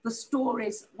problem, the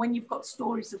stories, when you've got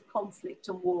stories of conflict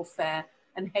and warfare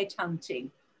and headhunting,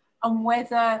 and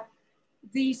whether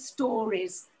these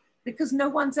stories, because no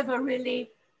one's ever really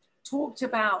talked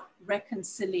about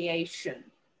reconciliation,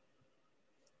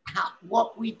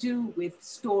 what we do with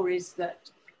stories that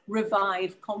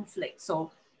revive conflicts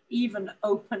or even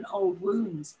open old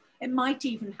wounds. It might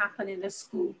even happen in a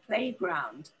school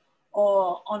playground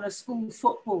or on a school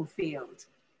football field,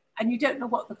 and you don't know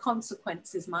what the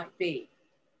consequences might be.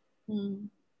 Mm.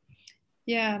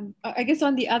 Yeah, I guess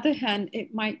on the other hand,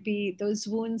 it might be those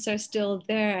wounds are still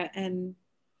there, and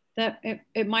that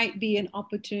it might be an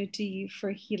opportunity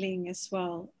for healing as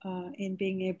well, in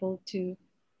being able to,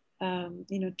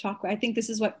 you know, talk. I think this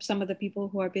is what some of the people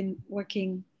who have been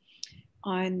working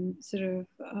on sort of,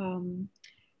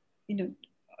 you know,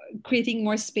 creating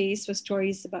more space for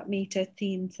stories about May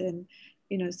 13th, and,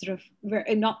 you know, sort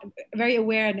of not very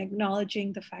aware and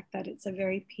acknowledging the fact that it's a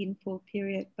very painful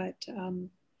period, but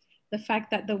the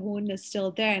fact that the wound is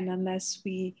still there, and unless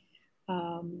we,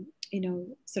 you know,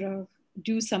 sort of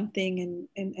do something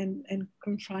and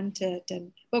confront it,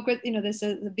 and, but, you know, there's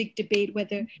a big debate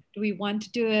whether do we want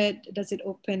to do it, does it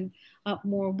open up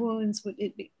more wounds, would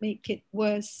it make it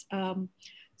worse?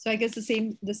 So I guess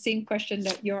the same question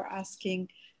that you're asking,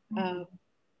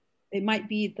 it might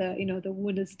be the, you know, the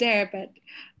wound is there, but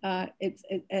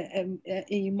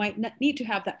you might not need to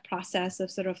have that process of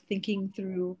sort of thinking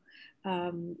through,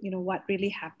 you know, what really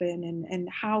happened, and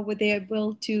how were they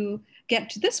able to get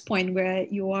to this point where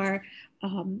you are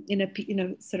in a, you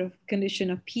know, sort of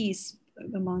condition of peace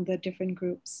among the different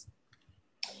groups.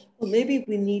 Well, maybe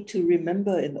we need to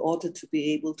remember in order to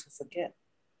be able to forget.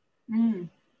 Mm.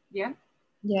 Yeah.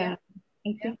 Yeah.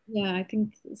 I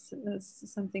think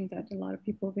that's something that a lot of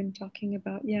people have been talking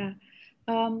about. Yeah.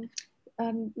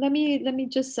 Let me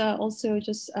just also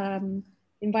just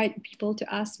invite people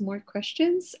to ask more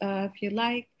questions if you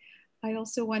like. I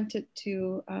also wanted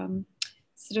to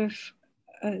sort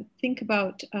of think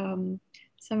about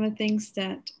some of the things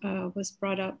that was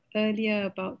brought up earlier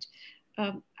about,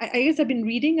 I guess I've been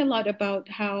reading a lot about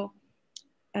how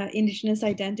Indigenous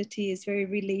identity is very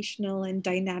relational and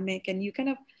dynamic, and you kind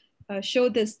of show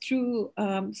this through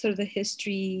sort of the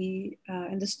history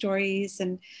and the stories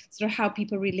and sort of how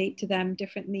people relate to them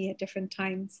differently at different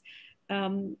times.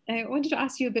 I wanted to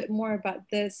ask you a bit more about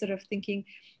this sort of thinking.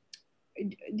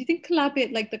 Do you think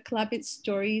like the Kalabit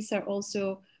stories are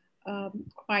also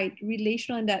quite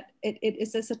relational in that it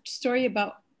is a story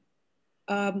about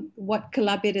what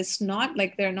Kalabit is not?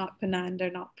 Like they're not Penan,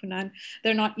 they're not Punan,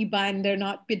 they're not Iban, they're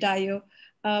not Pidayo.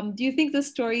 Do you think the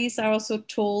stories are also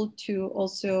told to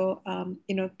also,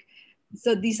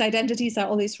 so these identities are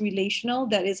always relational,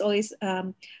 that is always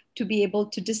to be able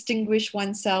to distinguish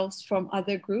oneself from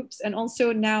other groups? And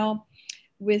also now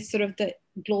with sort of the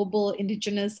global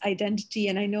indigenous identity,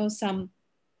 and I know some,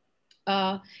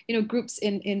 groups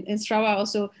in Sarawak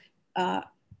also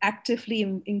actively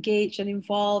engage and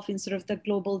involve in sort of the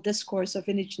global discourse of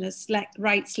indigenous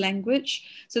rights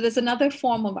language. So there's another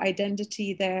form of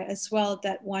identity there as well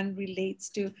that one relates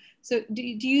to. So do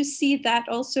you see that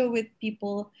also with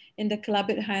people in the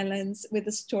Kalabit Highlands, with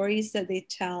the stories that they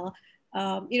tell?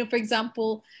 For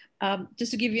example,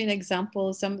 just to give you an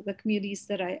example, some of the communities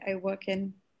that I work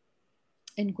in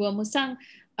Gua Musang,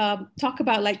 talk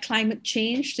about like climate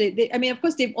change. I mean, of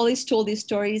course, they've always told these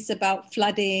stories about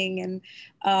flooding and,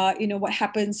 what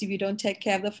happens if you don't take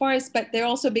care of the forest, but they're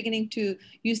also beginning to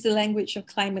use the language of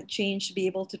climate change to be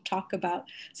able to talk about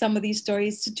some of these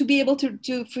stories, to be able to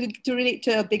relate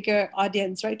to a bigger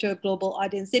audience, right, to a global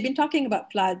audience. They've been talking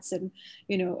about floods and,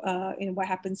 what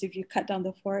happens if you cut down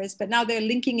the forest, but now they're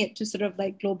linking it to sort of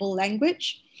like global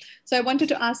language. So I wanted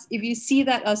to ask if you see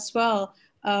that as well,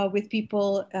 with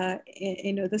people,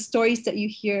 the stories that you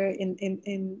hear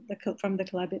from the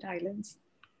Kalabit Islands?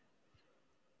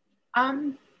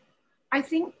 I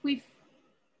think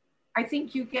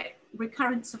you get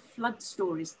recurrence of flood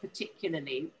stories,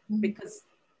 particularly because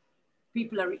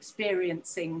people are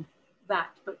experiencing that,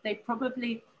 but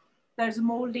there's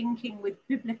more linking with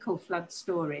biblical flood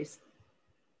stories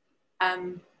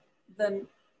than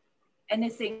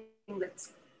anything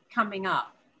that's coming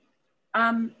up.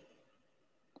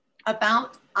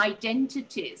 About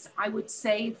identities, I would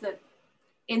say that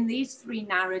in these three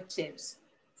narratives,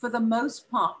 for the most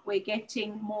part, we're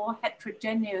getting more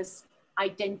heterogeneous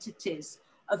identities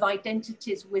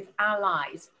with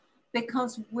allies,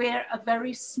 because we're a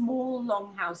very small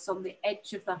longhouse on the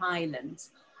edge of the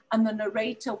highlands, and the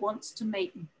narrator wants to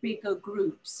make bigger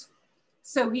groups.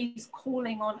 So he's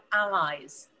calling on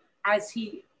allies as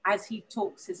he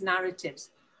talks his narratives.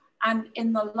 And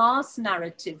in the last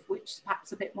narrative, which is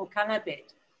perhaps a bit more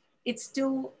Kalabit, it's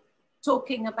still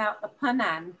talking about the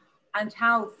Penan and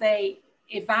how they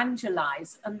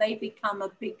evangelize and they become a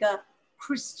bigger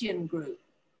Christian group.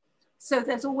 So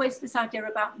there's always this idea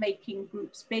about making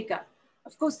groups bigger.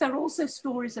 Of course, there are also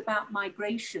stories about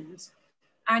migrations,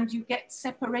 and you get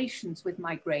separations with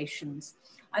migrations.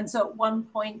 And so at one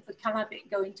point, the Kalabit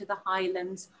go into the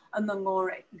highlands and the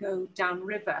Ngorek go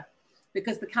downriver,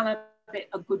 because the Kalabit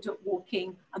are good at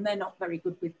walking and they're not very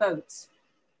good with boats.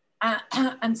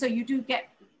 And so you do get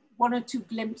one or two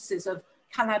glimpses of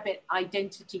Kalabit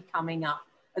identity coming up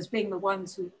as being the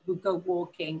ones who go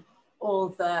walking,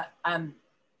 or the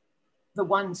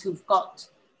ones who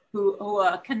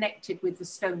are connected with the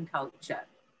stone culture.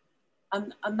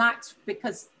 And that's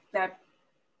because they're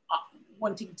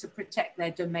wanting to protect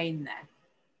their domain there.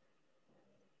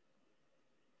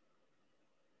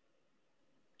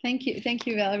 Thank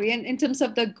you, Valerie. And in terms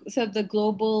of the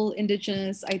global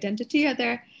indigenous identity, are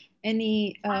there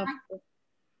any?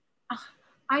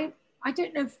 I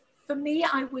don't know. For me,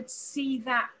 I would see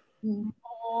that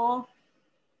more.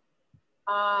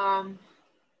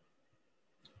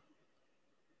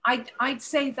 I'd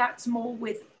say that's more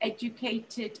with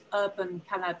educated urban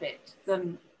Kalabit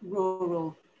than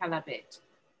rural Kalabit,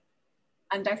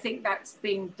 and I think that's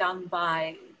being done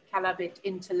by Kalabit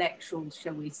intellectuals,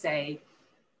 shall we say,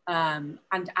 and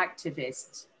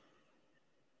activists.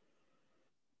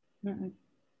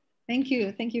 Thank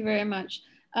you very much.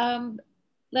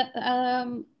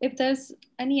 If there's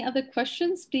any other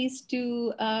questions, please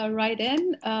do write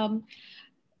in.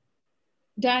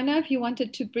 Diana, if you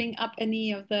wanted to bring up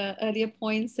any of the earlier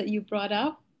points that you brought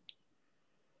up.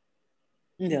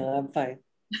 No, I'm fine.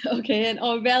 Okay, and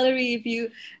or Valerie, if you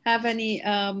have any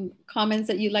comments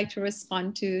that you'd like to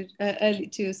respond to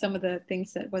to some of the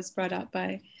things that was brought up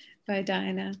by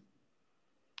Diana.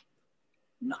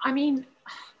 I mean,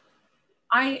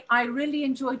 I really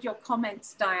enjoyed your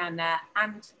comments, Diana,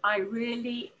 and I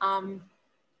really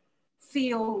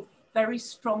feel very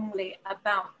strongly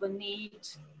about the need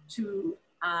to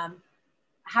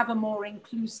have a more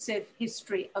inclusive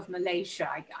history of Malaysia.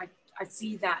 I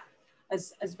see that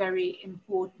as very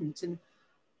important. And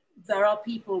there are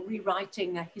people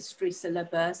rewriting a history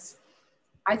syllabus.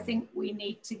 I think we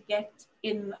need to get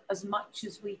in as much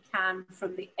as we can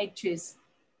from the edges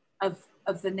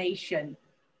of the nation.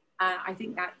 I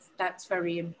think that's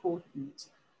very important.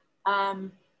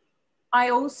 I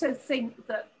also think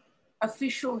that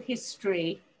official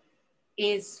history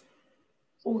is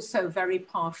also very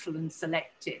partial and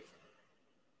selective.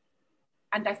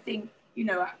 And I think, you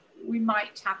know, we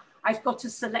might have, I've got a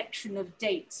selection of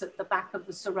dates at the back of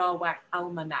the Sarawak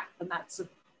Almanac, and that's a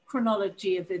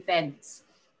chronology of events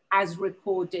as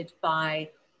recorded by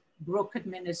Brooke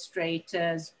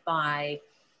administrators, by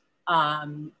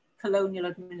colonial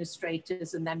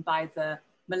administrators, and then by the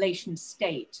Malaysian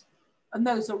state. And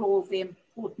those are all the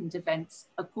important events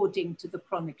according to the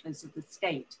chroniclers of the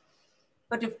state.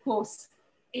 But of course,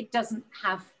 it doesn't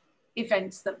have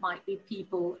events that might be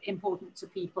important to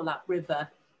people upriver.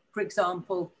 For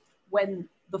example, when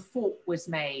the fort was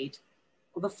made,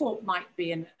 or the fort might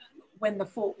be when the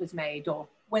fort was made, or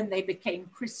when they became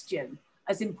Christian,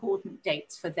 as important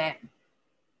dates for them.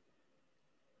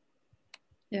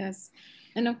 Yes,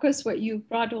 and of course what you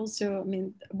brought also, I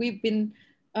mean, we've been,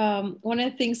 one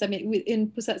of the things, I mean,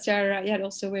 in Pusat Sejarah Rakyat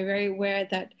also, we're very aware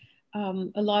that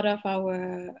a lot of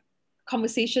our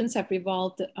conversations have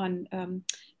revolved on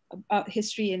about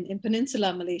history in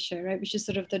Peninsular Malaysia, right, which is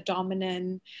sort of the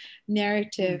dominant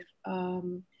narrative,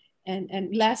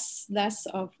 and less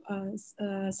of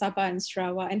Sabah and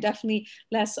Sarawak, and definitely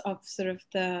less of sort of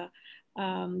the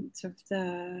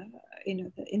you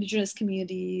know, the indigenous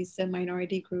communities and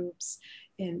minority groups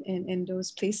in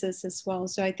those places as well.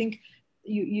 So I think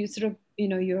you sort of, you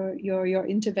know, your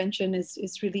intervention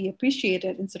is really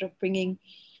appreciated in sort of bringing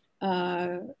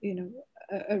you know,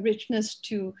 a richness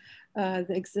to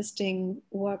the existing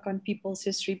work on people's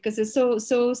history, because it's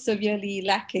so severely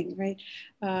lacking, right?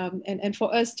 And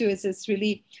for us too, it's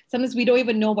really, sometimes we don't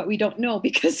even know what we don't know,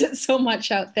 because it's so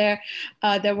much out there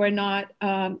that we're not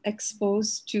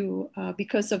exposed to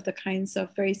because of the kinds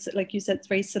of very, like you said,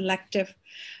 very selective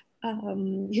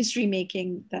history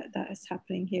making that is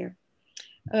happening here.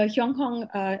 Hyung Hong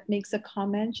makes a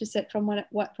comment. She said, from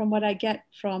what I get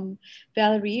from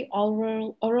Valerie,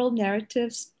 oral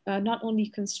narratives not only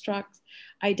construct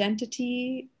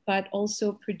identity, but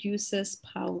also produces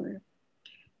power.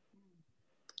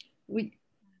 Would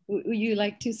you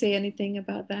like to say anything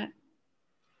about that?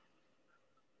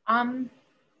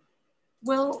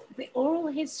 Well, the oral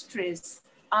histories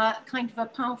are kind of a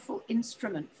powerful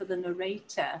instrument for the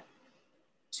narrator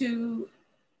to,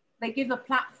 they give a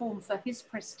platform for his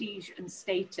prestige and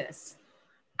status,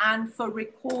 and for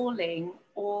recalling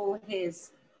all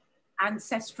his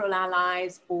ancestral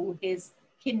allies, all his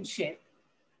kinship.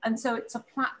 And so it's a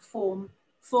platform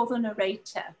for the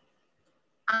narrator.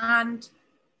 And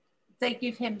they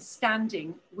give him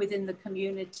standing within the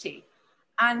community.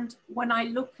 And when I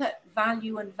look at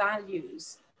value and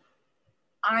values,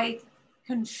 I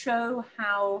can show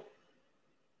how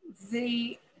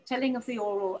the telling of the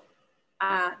oral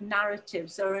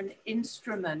narratives are an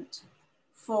instrument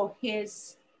for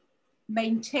his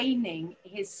maintaining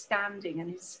his standing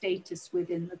and his status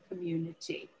within the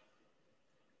community.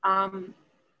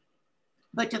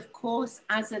 But of course,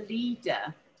 as a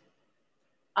leader,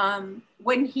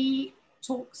 when he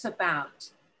talks about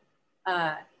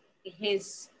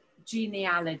his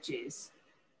genealogies,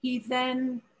 he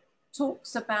then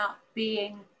talks about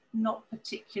being not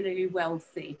particularly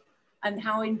wealthy and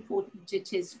how important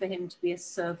it is for him to be a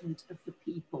servant of the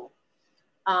people,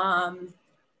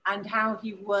 and how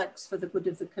he works for the good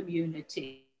of the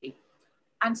community.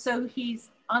 And so he's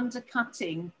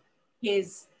undercutting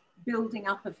his building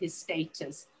up of his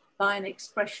status by an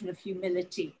expression of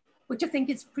humility, which I think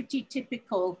is pretty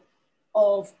typical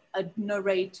of a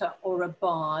narrator or a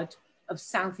bard of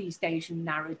Southeast Asian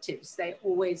narratives. They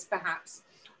always perhaps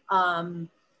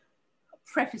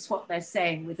preface what they're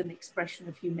saying with an expression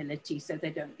of humility so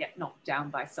they don't get knocked down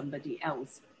by somebody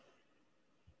else.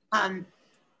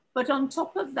 But on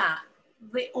top of that,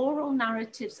 the oral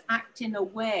narratives act in a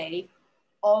way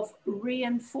of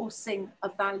reinforcing a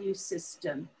value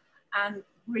system and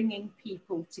bringing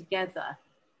people together.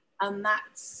 And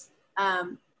that's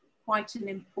quite an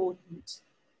important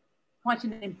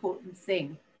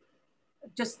thing.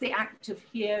 Just the act of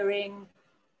hearing,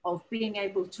 of being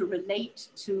able to relate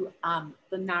to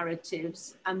the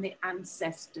narratives and the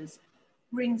ancestors,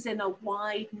 brings in a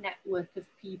wide network of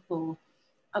people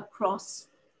across,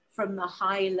 from the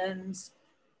highlands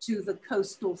to the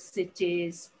coastal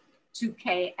cities, to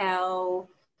KL,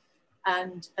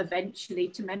 and eventually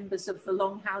to members of the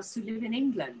Longhouse who live in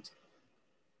England.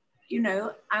 you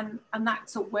know, and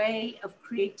that's a way of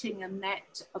creating a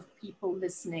net of people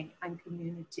listening and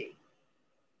community.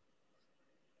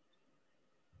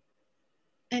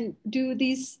 And do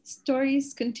these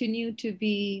stories continue to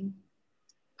be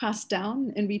passed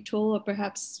down and retold, or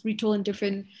perhaps retold in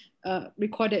different,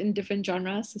 recorded in different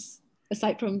genres,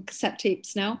 aside from cassette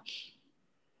tapes now?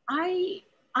 I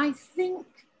think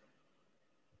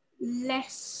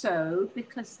less so,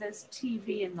 because there's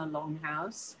TV in the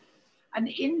Longhouse. And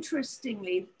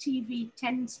interestingly, TV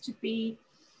tends to be,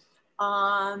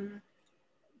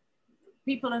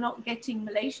 people are not getting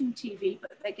Malaysian TV,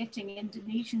 but they're getting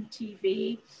Indonesian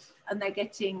TV, and they're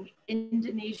getting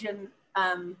Indonesian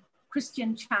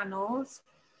Christian channels,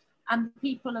 and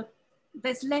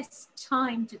there's less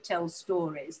time to tell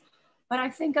stories. But I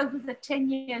think over the 10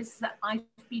 years that I've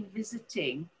been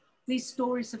visiting, these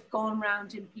stories have gone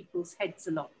around in people's heads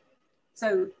a lot.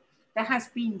 So there has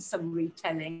been some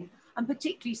retelling, and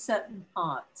particularly certain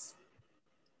parts.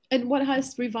 And what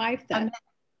has revived that?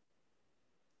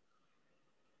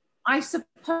 I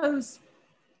suppose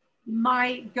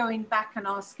my going back and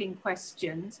asking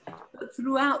questions, but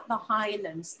throughout the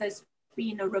Highlands, there's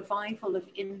been a revival of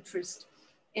interest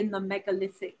in the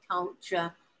megalithic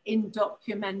culture, in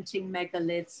documenting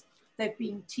megaliths. There've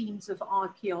been teams of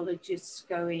archaeologists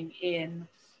going in,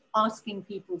 asking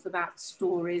people about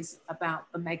stories about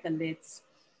the megaliths.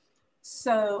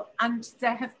 So, and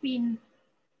there have been,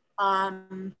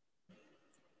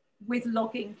 with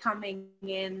logging coming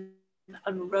in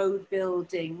and road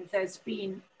building, there's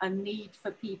been a need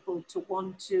for people to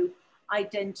want to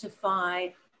identify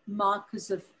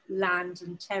markers of land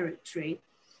and territory.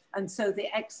 And so the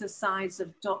exercise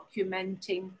of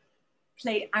documenting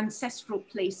ancestral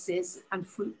places and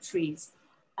fruit trees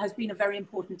has been a very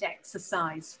important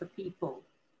exercise for people.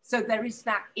 So there is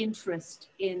that interest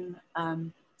in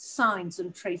signs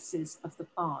and traces of the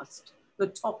past, the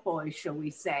topoi, shall we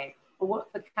say, or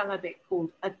what the Kalabit called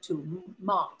atum,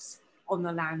 marks on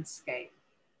the landscape.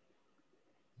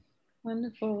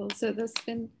 Wonderful. So that's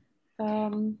been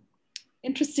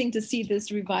interesting to see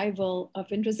this revival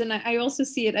of interest. And I also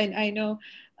see it, I know,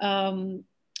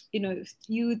 you know,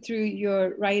 you through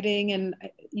your writing, and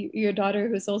your daughter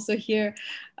who's also here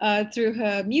through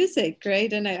her music,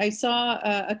 right? And I saw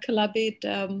a Kalabit,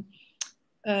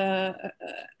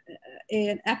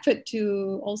 an effort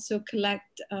to also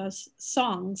collect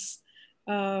songs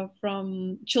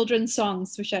from children's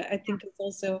songs, which I think is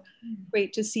also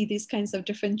great to see these kinds of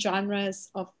different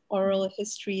genres of oral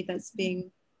history that's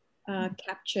being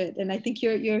captured. And I think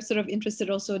you're sort of interested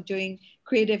also doing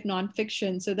creative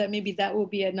nonfiction, so that maybe that will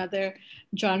be another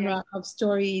genre of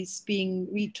stories being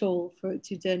retold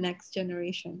to the next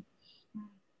generation.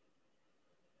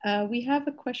 We have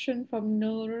a question from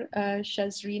Noor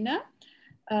Shazrina.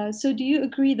 So do you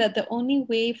agree that the only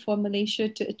way for Malaysia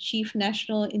to achieve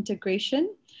national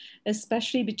integration,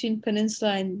 especially between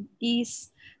Peninsula and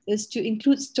East, is to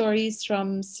include stories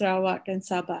from Sarawak and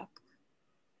Sabah?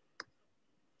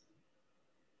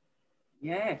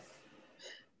 Yes,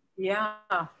 yeah,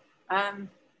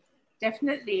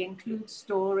 definitely include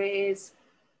stories,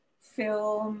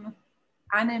 film,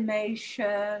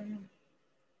 animation,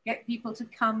 get people to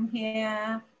come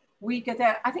here. We go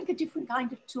there. I think a different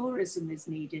kind of tourism is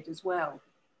needed as well.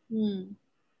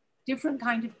 Different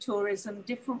kind of tourism,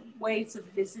 different ways of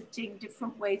visiting,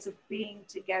 different ways of being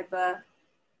together,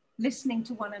 listening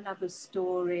to one another's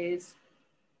stories.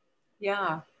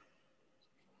 Yeah,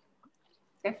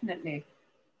 definitely.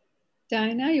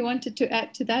 Diana, you wanted to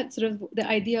add to that, sort of the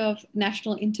idea of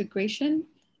national integration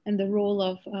and the role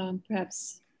of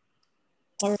perhaps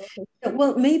oral history?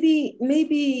 Well,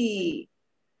 maybe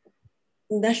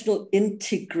national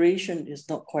integration is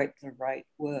not quite the right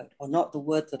word, or not the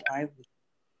word that I would.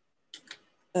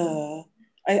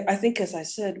 I think, as I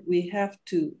said, we have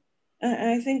to,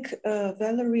 I think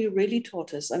Valerie really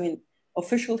taught us, I mean,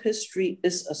 official history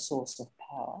is a source of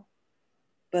power,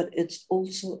 but it's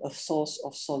also a source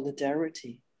of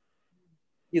solidarity.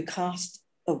 You cast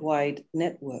a wide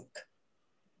network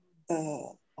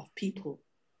of people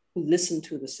who listen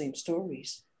to the same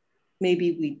stories.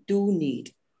 Maybe we do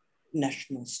need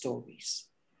national stories.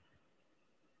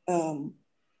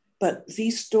 But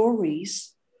these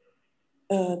stories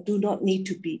do not need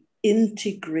to be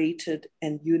integrated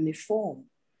and uniform.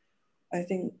 I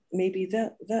think maybe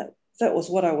that was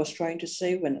what I was trying to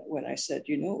say when I said,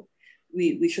 you know,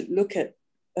 we should look at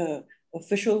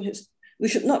official history. We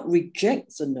should not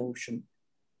reject the notion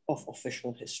of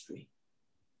official history,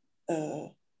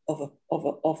 of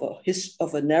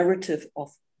a narrative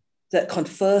that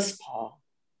confers power.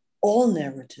 All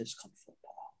narratives confer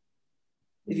power.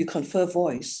 If you confer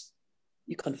voice,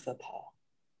 you confer power.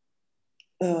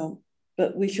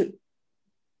 but we should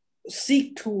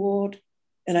seek toward,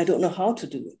 and I don't know how to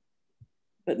do it,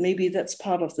 but maybe that's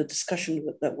part of the discussion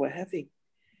that we're having,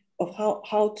 of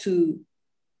how to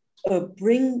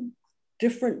bring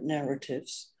different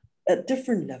narratives at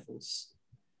different levels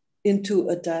into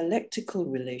a dialectical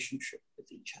relationship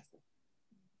with each other,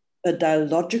 a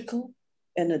dialogical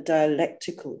and a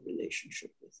dialectical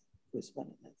relationship with one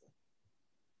another.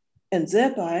 And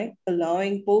thereby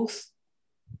allowing both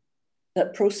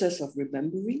that process of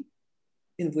remembering,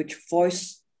 in which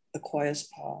voice acquires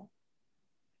power,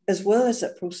 as well as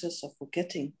that process of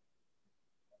forgetting,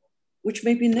 which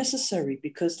may be necessary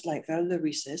because, like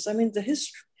Valerie says, I mean, the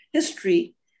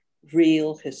history,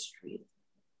 real history,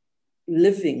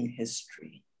 living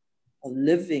history, or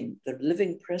the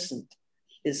living present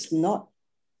is not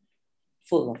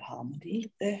full of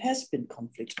harmony. There has been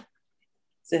conflict.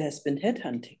 There has been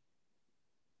headhunting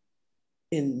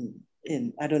in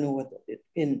I don't know what,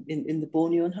 in the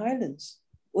Borneo Highlands,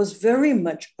 was very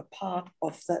much a part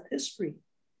of that history.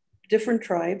 Different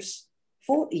tribes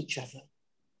fought each other.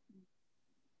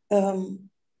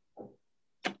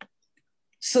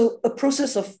 So a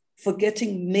process of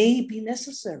forgetting may be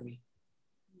necessary.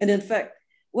 And in fact,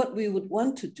 what we would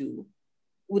want to do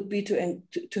would be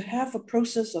to have a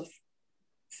process of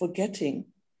forgetting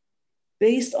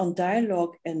based on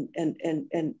dialogue and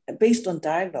based on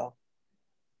dialogue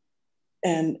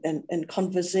and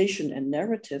conversation and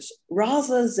narratives,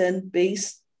 rather than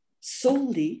based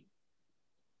solely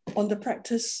on the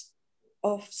practice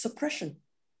of suppression,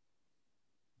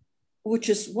 which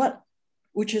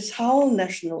is how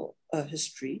national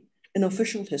history and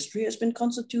official history has been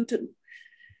constituted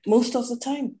most of the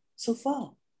time so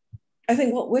far. I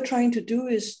think what we're trying to do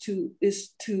is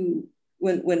to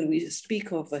when we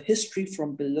speak of a history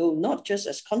from below, not just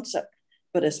as concept,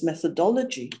 but as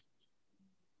methodology,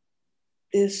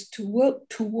 is to work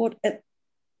toward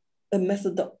a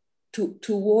method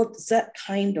towards that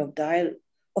kind of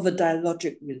a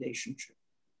dialogic relationship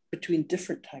between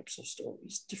different types of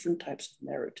stories, different types of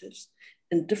narratives,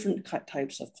 and different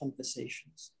types of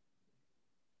conversations.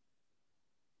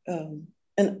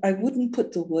 And I wouldn't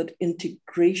put the word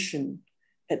integration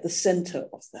at the center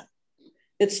of that.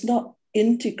 It's not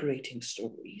integrating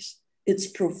stories. It's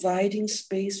providing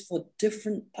space for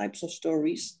different types of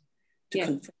stories to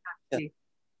confront each other.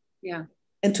 Yeah.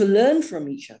 And to learn from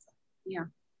each other. Yeah.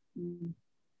 Mm-hmm.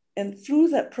 And through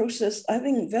that process, I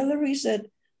think Valerie said,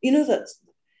 that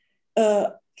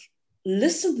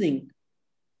listening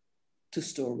to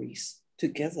stories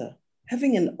together,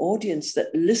 having an audience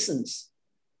that listens,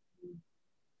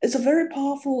 it's a very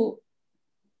powerful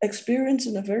experience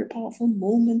and a very powerful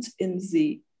moment in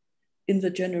the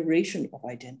generation of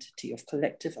identity, of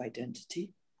collective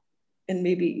identity, and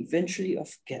maybe eventually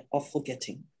of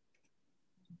forgetting.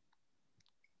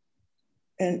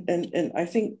 And I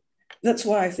think that's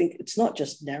why I think it's not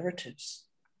just narratives.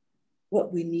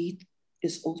 What we need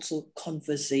is also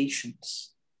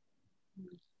conversations,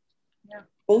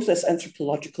 both as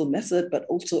anthropological method, but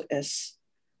also as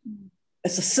a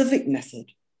civic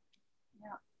method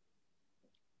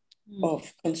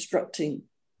of constructing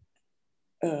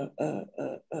a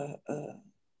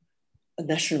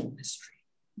national history.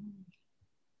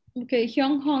 Okay,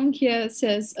 Hyung Hong here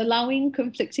says, allowing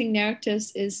conflicting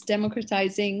narratives is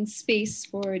democratizing space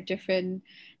for different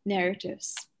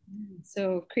narratives.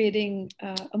 So creating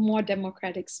a more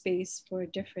democratic space for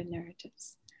different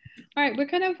narratives. All right, we're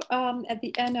kind of at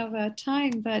the end of our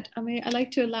time, but I'd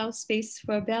like to allow space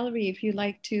for Valerie if you'd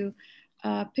like to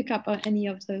pick up on any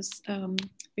of those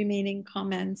remaining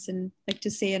comments and like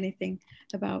to say anything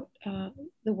about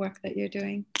the work that you're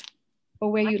doing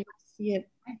or where you'd like to see it.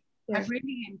 I've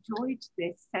really enjoyed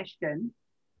this session.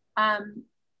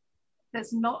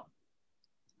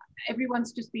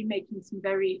 Everyone's just been making some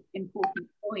very important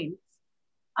points.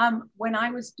 When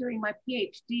I was doing my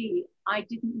PhD, I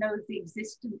didn't know the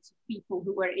existence of people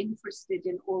who were interested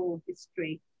in oral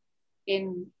history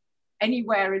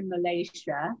anywhere in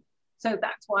Malaysia. So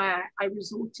that's why I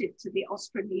resorted to the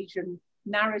Austronesian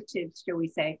narratives, shall we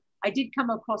say. I did come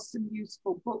across some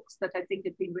useful books that I think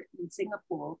had been written in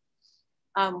Singapore,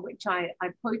 which I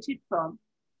quoted from.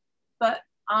 But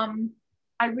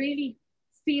I really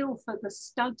feel for the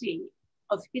study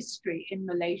of history in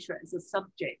Malaysia as a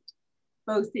subject,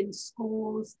 both in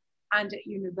schools and at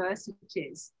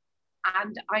universities.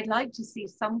 And I'd like to see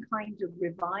some kind of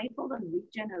revival and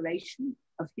regeneration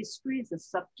of history as a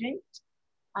subject.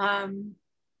 I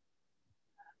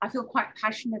feel quite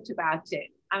passionate about it,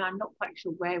 and I'm not quite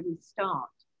sure where we start.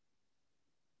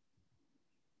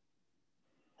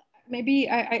 maybe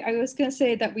I was going to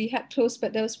say that we had closed,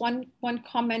 but there was one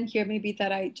comment here maybe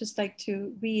that I just like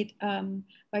to read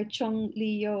by Chong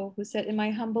Leo, who said, in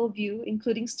my humble view,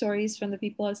 including stories from the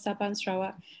people of Sabah and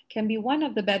Sarawak can be one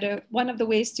of the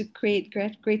ways to create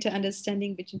greater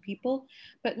understanding between people,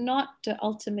 but not the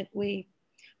ultimate way.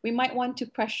 We might want to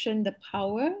question the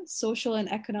power, social and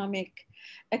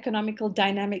economical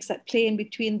dynamics that play in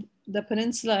between the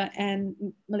peninsula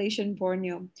and Malaysian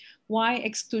Borneo. Why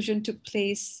exclusion took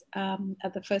place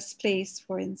at the first place,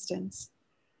 for instance.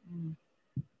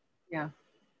 Yeah.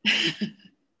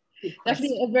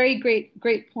 Definitely a very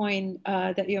great point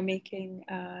that you're making,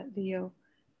 Leo.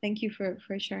 Thank you for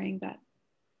sharing that.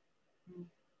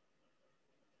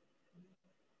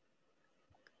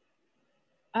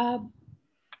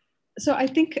 So I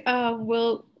think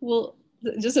we'll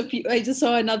just a few. I just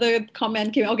saw another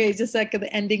comment came. Okay, just like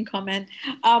the ending comment.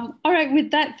 All right,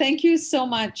 with that, thank you so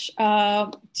much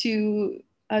to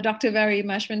Dr. Valerie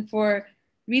Mashman for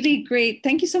really great.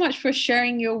 Thank you so much for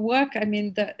sharing your work. I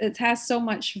mean, it has so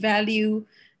much value.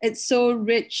 It's so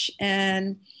rich,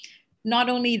 and not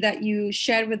only that you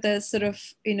shared with us sort of,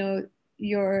 you know,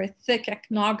 your thick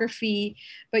ethnography,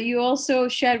 but you also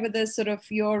shared with us sort of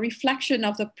your reflection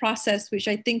of the process, which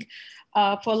I think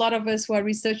for a lot of us who are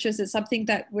researchers is something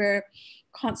that we're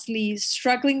constantly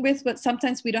struggling with, but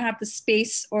sometimes we don't have the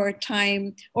space or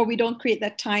time, or we don't create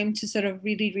that time to sort of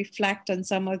really reflect on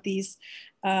some of these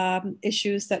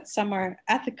issues that some are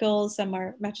ethical, some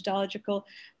are methodological.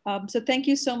 So thank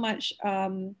you so much,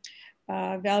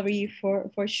 Valerie,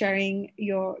 for sharing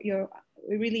your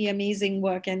really amazing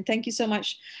work. And thank you so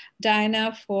much,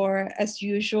 Diana, for, as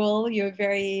usual, your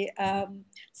very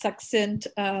succinct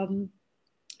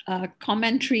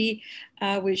commentary,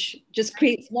 which just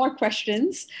creates more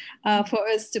questions for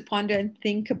us to ponder and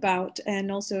think about,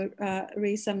 and also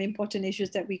raise some important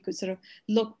issues that we could sort of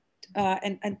look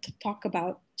and talk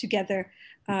about together,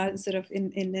 sort of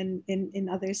in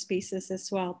other spaces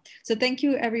as well. So thank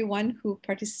you everyone who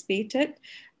participated.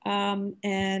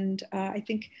 And I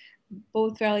think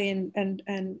both Valerie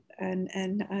and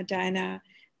Diana,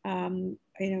 you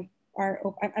know,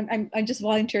 I'm just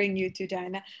volunteering you to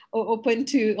Diana, open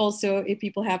to also if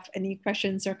people have any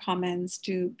questions or comments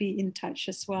to be in touch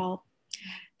as well.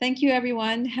 Thank you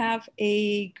everyone. Have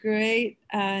a great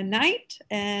night,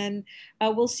 and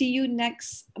we'll see you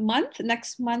next month.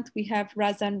 Next month we have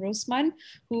Razan Rosman,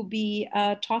 who will be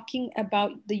talking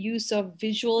about the use of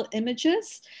visual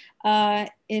images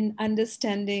in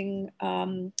understanding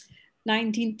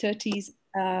 1930s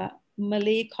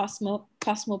Malay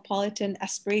cosmopolitan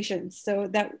aspirations. So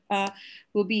that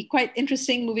will be quite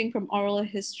interesting, moving from oral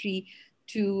history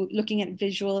to looking at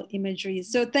visual imagery.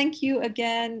 So thank you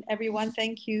again, everyone.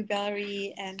 Thank you,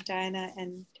 Valerie and Diana,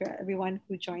 and to everyone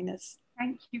who joined us.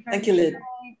 Thank you. Thank you, Lynn.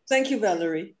 Thank you,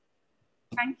 Valerie.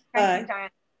 Thank you, Diana.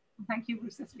 Thank you,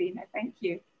 Rosalina. Thank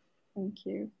you. Thank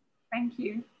you. Thank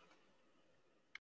you.